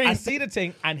the screen. I see the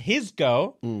thing, and his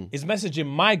girl is messaging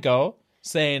my girl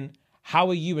saying, how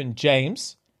are you and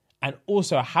James? And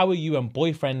also, how are you and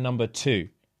boyfriend number 2?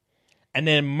 And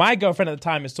then my girlfriend at the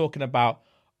time is talking about,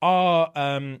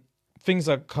 things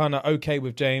are kind of okay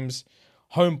with James.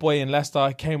 Homeboy in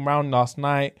Leicester came round last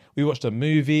night. We watched a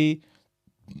movie.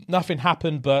 Nothing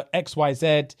happened, but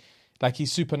XYZ. Like,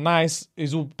 he's super nice.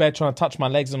 He's all bad trying to touch my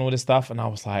legs and all this stuff. And I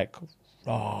was like,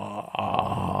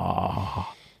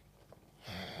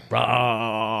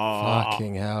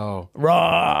 Fucking hell.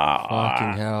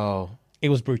 Fucking hell. It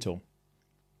was brutal.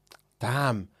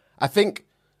 Damn. I think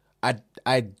I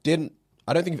don't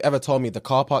think you've ever told me the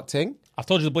car park thing. I've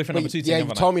told you the boyfriend number 2 thing. Yeah, you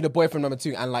told me the boyfriend number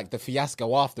 2 and like the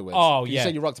fiasco afterwards. Oh, You yeah.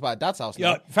 said you rocked about Dad's house.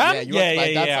 Yeah, No? fam? You rocked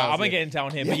about Dad's house, I'm going to get into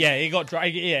on him. But yeah, it got dry.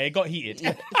 Yeah, it got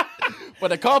heated. But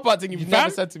the car park thing you've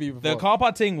never said to me before. The car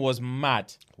park thing was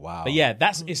mad. Wow. But yeah,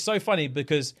 it's so funny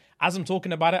because as I'm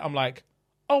talking about it, I'm like,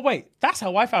 oh, wait, that's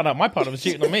how I found out my partner was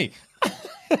cheating on me.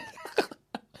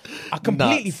 I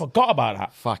completely forgot about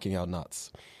that. Fucking hell,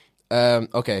 nuts.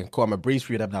 Okay, cool. I'm going to breeze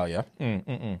through them now, yeah?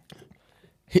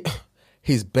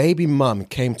 His baby mum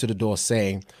came to the door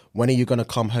saying, when are you going to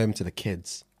come home to the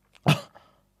kids?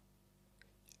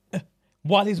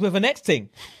 While he's with an ex thing.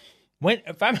 When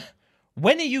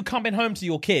are you coming home to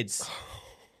your kids?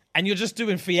 And you're just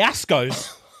doing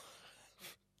fiascos.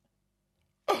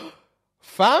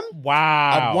 Fam?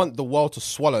 Wow. I'd want the world to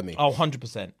swallow me. Oh,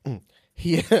 100%.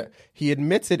 He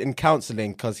admitted in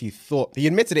counselling because he thought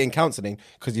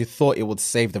it would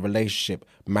save the relationship.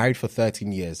 Married for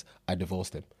 13 years. I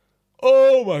divorced him.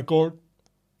 Oh my God.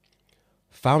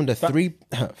 Found a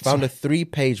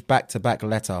 3-page back-to-back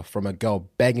letter from a girl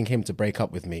begging him to break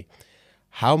up with me.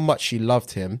 How much she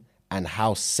loved him and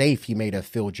how safe he made her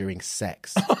feel during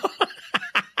sex.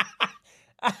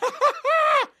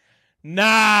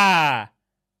 Nah.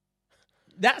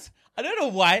 I don't know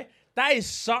why. That is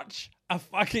such a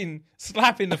fucking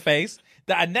slap in the face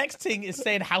that a next thing is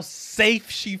saying how safe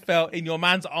she felt in your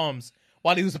man's arms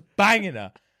while he was banging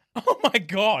her. Oh my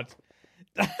God.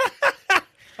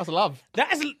 That's love.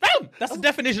 That's the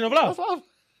definition of love. That's love.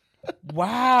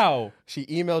 Wow. She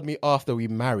emailed me after we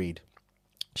married.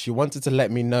 She wanted to let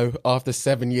me know after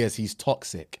 7 years he's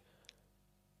toxic.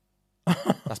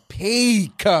 That's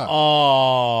peak.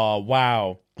 Oh,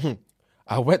 wow.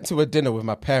 I went to a dinner with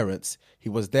my parents. He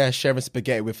was there sharing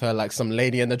spaghetti with her like some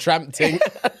Lady and the Tramp thing.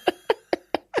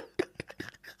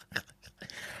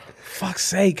 Fuck's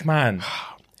sake, man.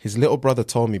 His little brother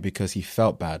told me because he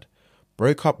felt bad.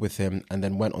 Broke up with him and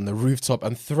then went on the rooftop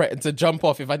and threatened to jump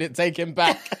off if I didn't take him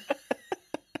back.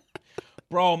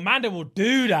 Bro, Amanda will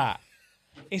do that.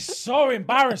 It's so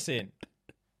embarrassing.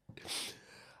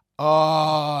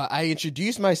 I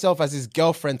introduced myself as his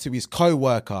girlfriend to his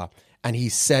co-worker and he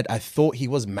said I thought he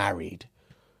was married.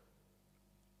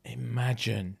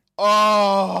 Imagine.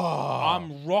 Oh.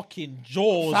 I'm rocking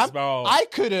jaws, bro. I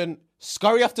couldn't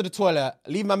scurry off to the toilet,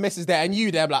 leave my missus there and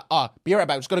you there. I'm like, be right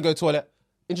back. I'm just going to go to the toilet.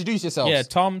 Introduce yourselves. Yeah,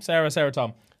 Tom, Sarah,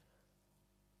 Tom.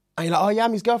 And you're like, oh, yeah,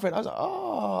 I'm his girlfriend. I was like,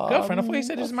 oh. Girlfriend? I thought he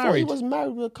said he was I married. He was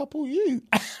married with a couple you.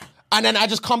 And then I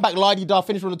just come back, la-di-da,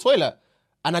 finish from the toilet.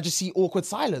 And I just see awkward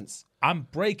silence. I'm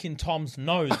breaking Tom's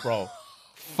nose, bro.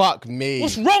 Fuck me.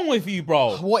 What's wrong with you,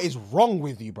 bro? What is wrong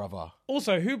with you, brother?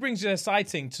 Also, who brings their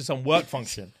sighting to some work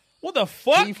function? What the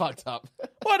fuck? He fucked up.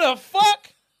 What the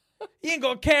fuck? You ain't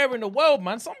got a care in the world,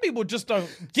 man. Some people just don't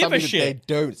give a shit.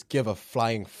 They don't give a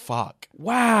flying fuck.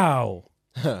 Wow.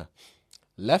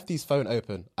 Left his phone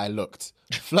open. I looked.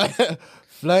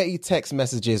 Flirty text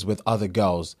messages with other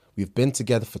girls. We've been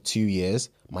together for 2 years.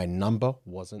 My number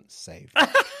wasn't saved.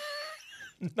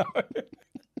 No.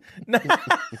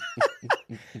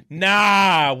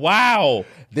 Nah, wow.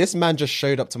 This man just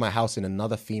showed up to my house in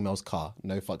another female's car.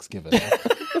 No fucks given.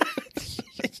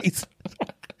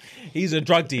 He's a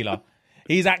drug dealer.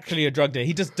 He's actually a drug dealer.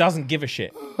 He just doesn't give a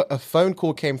shit. A phone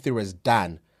call came through as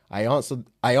Dan. I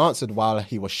answered while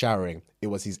he was showering. It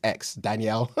was his ex,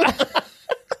 Danielle.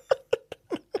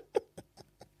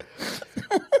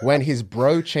 When his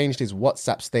bro changed his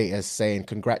WhatsApp status saying,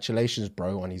 congratulations,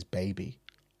 bro, on his baby.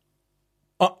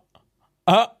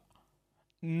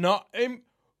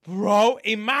 Bro,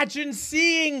 imagine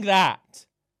seeing that.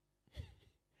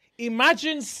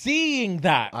 Imagine seeing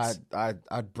that.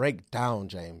 I'd break down,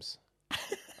 James.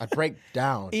 I'd break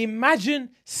down. Imagine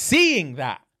seeing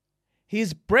that.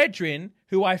 His brethren,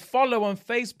 who I follow on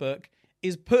Facebook,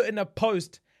 is putting a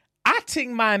post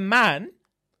atting my man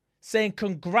saying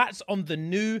congrats on the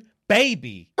new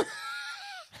baby.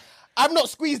 I've not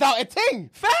squeezed out a thing.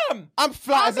 Fam! I'm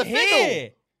flat as a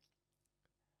fiddle.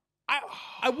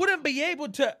 I wouldn't be able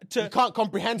to... You can't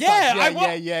comprehend yeah,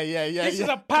 that. Yeah. This is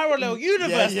a parallel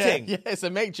universe thing. Yeah, it's a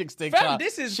Matrix thing. Fam,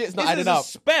 this is Shit's not adding up. A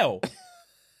spell.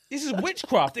 This is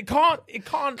witchcraft. It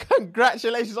can't.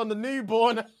 Congratulations on the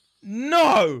newborn.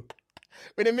 No.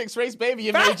 With a mixed race baby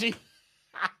emoji.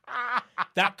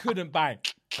 That couldn't bang.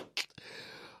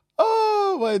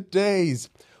 Oh my days.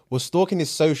 Was stalking his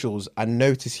socials and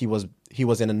noticed he was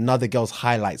in another girl's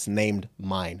highlights named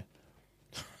mine.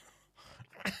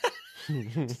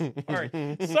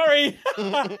 Sorry.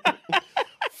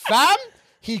 Fam,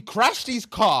 he crashed his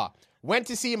car, went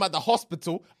to see him at the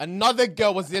hospital. Another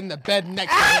girl was in the bed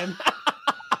next to him.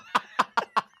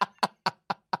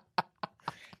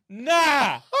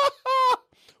 Nah.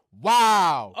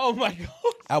 Wow. Oh my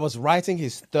God. I was writing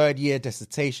his third year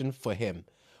dissertation for him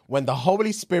when the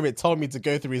Holy Spirit told me to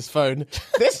go through his phone.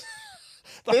 This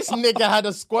nigga had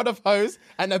a squad of hoes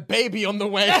and a baby on the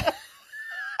way.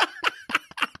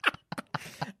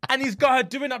 And he's got her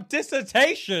doing up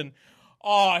dissertation.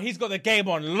 Oh, he's got the game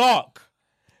on lock.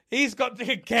 He's got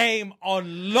the game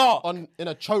on lock. In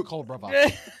a chokehold, brother.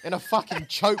 In a fucking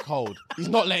chokehold. He's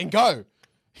not letting go.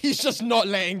 He's just not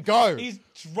letting go. He's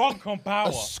drunk on power.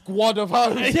 A squad of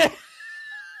hoes. Yeah.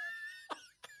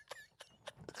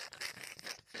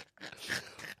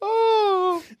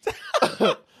 Oh.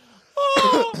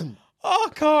 I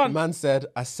can't. Man said,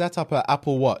 I set up her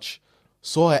Apple Watch,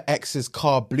 saw her ex's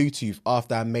car Bluetooth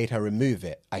after I made her remove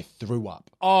it. I threw up.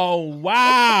 Oh,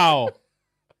 wow.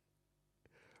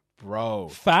 Bro.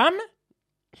 Fam,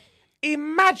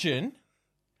 imagine.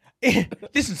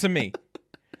 Listen to me.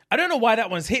 I don't know why that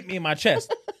one's hit me in my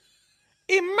chest.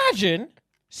 Imagine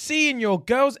seeing your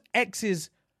girl's ex's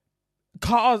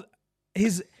car,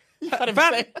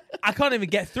 I can't even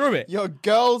get through it. Your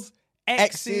girl's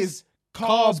ex's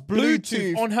car's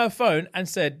Bluetooth on her phone and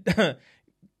said,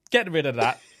 get rid of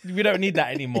that. We don't need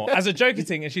that anymore. As a joking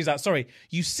thing. And she's like, sorry.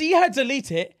 You see her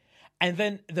delete it. And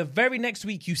then the very next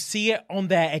week, you see it on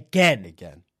there again.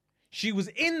 She was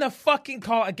in the fucking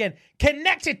car again,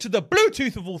 connected to the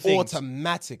Bluetooth of all things.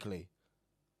 Automatically.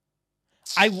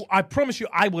 I promise you,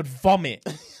 I would vomit,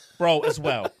 bro, as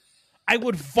well. I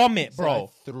would vomit, bro.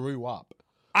 So I threw up.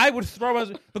 I would throw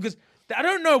us because I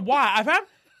don't know why.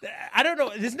 I don't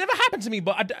know. This never happened to me,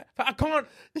 but I can't.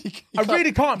 I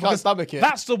really can't because stomach it.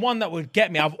 That's the one that would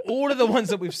get me. Out of all of the ones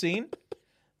that we've seen,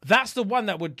 that's the one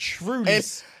that would truly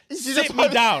sit me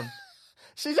down.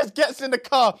 She just gets in the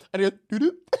car and it goes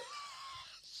doo-doo.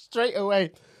 Straight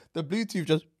away. The Bluetooth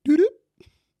just doo-doo.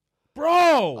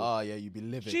 Bro. Oh yeah, you'd be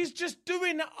living. She's just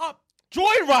doing up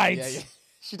joyrides. Yeah.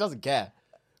 She doesn't care.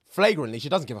 Flagrantly, she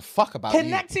doesn't give a fuck about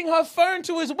Connecting her phone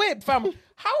to his whip, fam.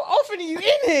 How often are you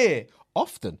in here?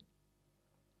 Often.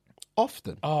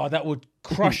 Oh, that would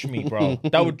crush me, bro.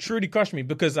 That would truly crush me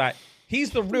because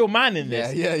he's the real man in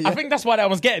this. Yeah. I think that's why that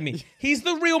was getting me. He's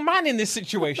the real man in this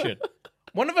situation.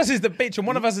 One of us is the bitch and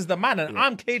one of us is the man, and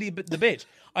I'm clearly the bitch.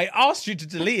 I asked you to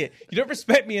delete it. You don't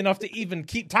respect me enough to even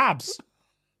keep tabs.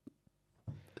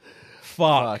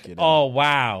 Fuck. Oh,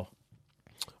 wow.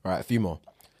 All right, a few more.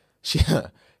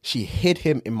 She hid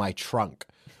him in my trunk.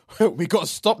 We got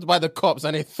stopped by the cops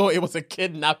and they thought it was a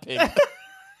kidnapping.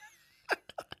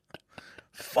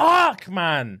 Fuck,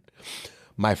 man.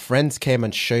 My friends came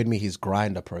and showed me his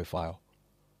Grindr profile.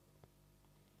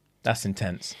 That's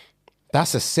intense.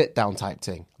 That's a sit-down type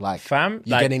thing. Like, fam,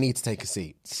 you're going to need to take a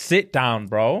seat. Sit down,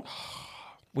 bro.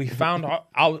 We found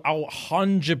I'll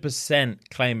 100%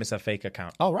 claim it's a fake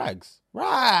account. Oh, rags.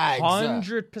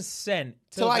 100%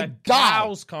 till the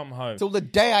cows come home. Till the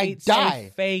day I die.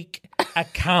 It's a fake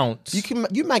account.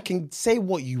 You man can say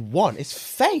what you want. It's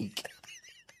fake.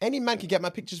 Any man can get my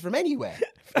pictures from anywhere.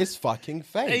 It's fucking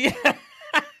fake. Yeah.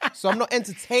 So I'm not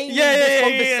entertaining this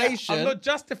conversation. I'm not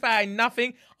justifying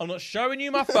nothing. I'm not showing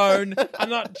you my phone. I'm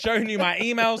not showing you my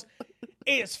emails.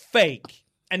 It's fake.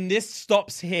 And this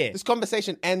stops here. This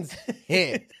conversation ends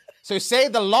here. So say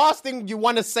the last thing you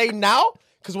want to say now,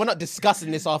 because we're not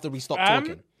discussing this after we stop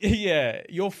talking. Yeah,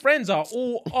 your friends are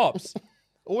all ops.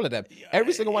 All of them.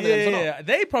 Every single one of them. Yeah,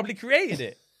 they probably created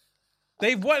it.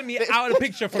 They've wanted me out of the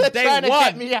picture from day one. They're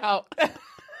trying to get me out.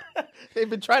 They've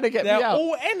been trying to get me out. They're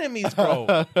all enemies, bro.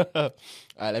 All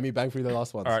right, let me bang through the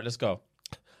last ones. All right, let's go.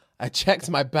 I checked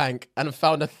my bank and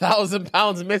found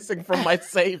 £1,000 missing from my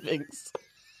savings.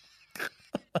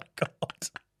 Oh my God.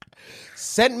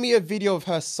 Sent me a video of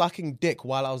her sucking dick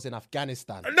while I was in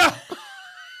Afghanistan.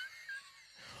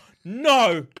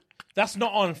 No, that's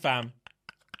not on, fam.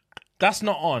 That's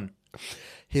not on.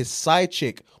 His side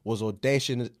chick was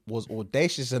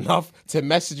audacious enough to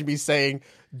message me saying,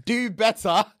 "Do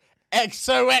better,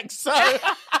 XOXO."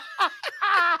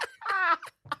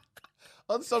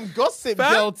 On some gossip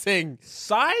girl thing.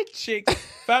 Side chicks,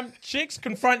 fam, chicks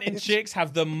confronting chicks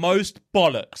have the most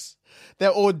bollocks.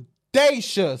 They're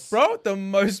audacious. Bro, the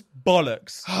most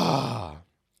bollocks.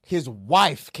 His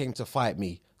wife came to fight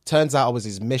me. Turns out I was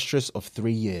his mistress of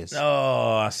 3 years.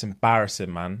 Oh, that's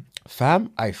embarrassing, man.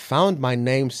 Fam, I found my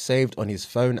name saved on his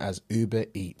phone as Uber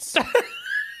Eats.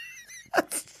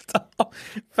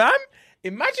 Fam,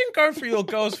 imagine going through your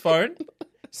girl's phone,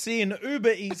 seeing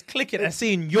Uber Eats, clicking and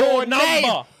seeing your number.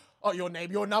 Name. Oh, your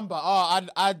name, your number. Oh,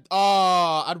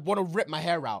 I'd want to rip my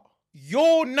hair out.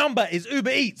 Your number is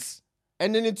Uber Eats.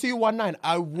 And then in 219,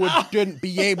 I wouldn't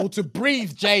be able to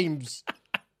breathe, James.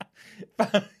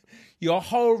 Your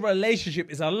whole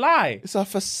relationship is a lie. It's a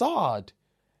facade.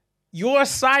 You're a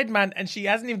side man, and she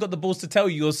hasn't even got the balls to tell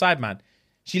you you're a side man.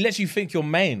 She lets you think you're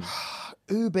main.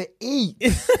 Uber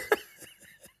Eats.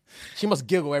 She must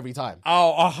giggle every time.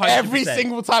 Oh, 100%. Every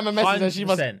single time I message her, she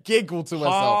must giggle to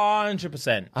herself.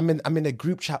 100%. I'm in a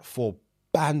group chat for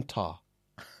banter.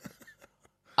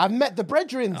 I've met the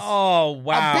brethrens. Oh,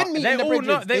 wow. I've been meeting the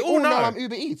brethrens. They all know I'm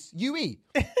Uber Eats. UE.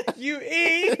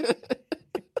 UE.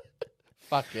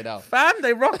 Fuck it out. Fam,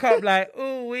 they rock up like,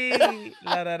 ooh wee,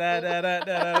 la da da da da da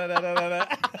da da da da.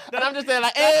 And I'm just there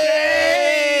like,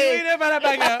 hey,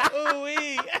 ooh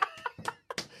wee.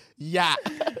 Yeah.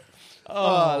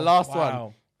 Last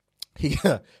wow.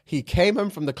 one. He came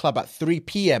home from the club at 3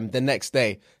 p.m. the next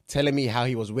day, telling me how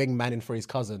he was wingmanning for his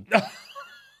cousin.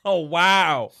 Oh,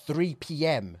 wow. 3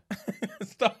 p.m.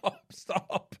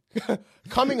 Stop.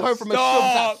 Coming home from a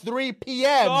shop at 3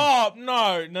 p.m. Stop.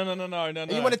 No. And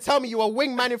you want to tell me you were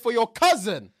wingmanning for your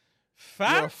cousin?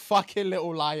 Fam? You're a fucking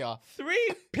little liar. 3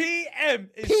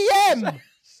 p.m. PM?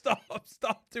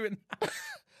 Stop doing that.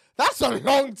 That's a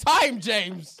long time,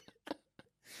 James.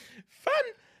 Fam,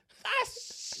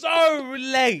 that's so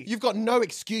late. You've got no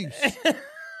excuse.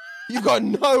 You've got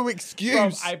no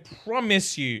excuse. Bro, I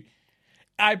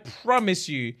promise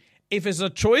you, if it's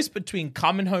a choice between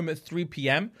coming home at 3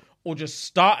 p.m. or just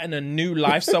starting a new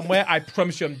life somewhere, I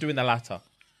promise you I'm doing the latter.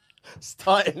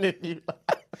 Starting a new life.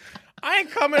 I ain't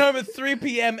coming home at 3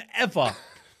 p.m. ever.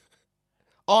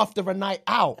 After a night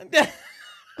out.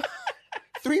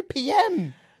 3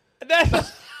 p.m.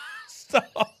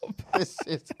 Stop.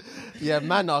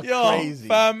 Man are crazy.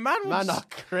 Man are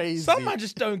crazy. Some man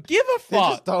just don't give a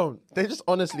fuck. They just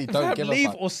honestly don't give a fuck.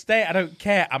 Leave or stay, I don't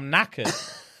care. I'm knackered.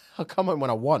 I'll come home when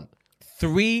I want.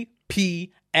 3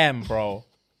 p.m., bro.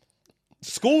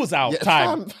 School's out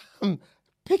time. Fam,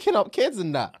 picking up kids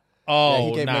and that. Oh, yeah,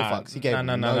 he gave no fucks. He gave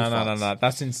no fucks. No.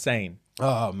 That's insane.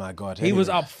 Oh, my God. He was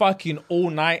up fucking all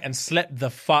night and slept the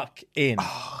fuck in.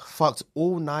 Fucked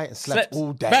all night and slept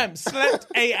all day. Fam, slept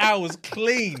 8 hours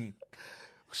clean.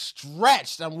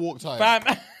 Stretched and walked home. Fam.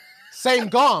 Same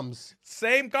garms,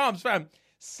 fam.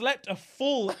 Slept a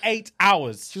full 8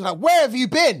 hours. She was like, where have you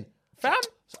been? Fam,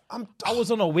 I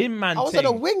was on a wingman thing. I was on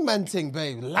a wingman thing,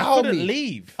 babe. I couldn't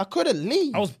leave.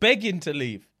 I was begging to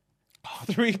leave.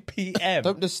 3 p.m.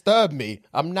 Don't disturb me.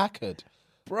 I'm knackered.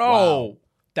 Bro, wow.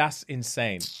 That's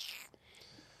insane.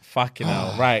 Fucking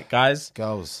hell. Right, guys.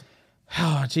 Girls.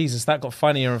 Oh, Jesus, that got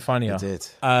funnier and funnier. It did.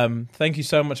 Thank you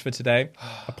so much for today.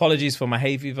 Apologies for my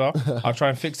hay fever. I'll try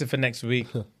and fix it for next week.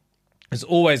 As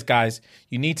always, guys,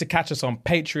 you need to catch us on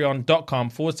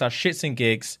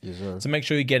patreon.com/ShxtsnGigs to make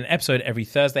sure you get an episode every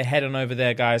Thursday. Head on over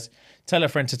there, guys. Tell a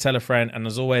friend to tell a friend. And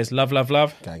as always, love.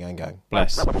 Gang.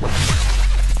 Bless.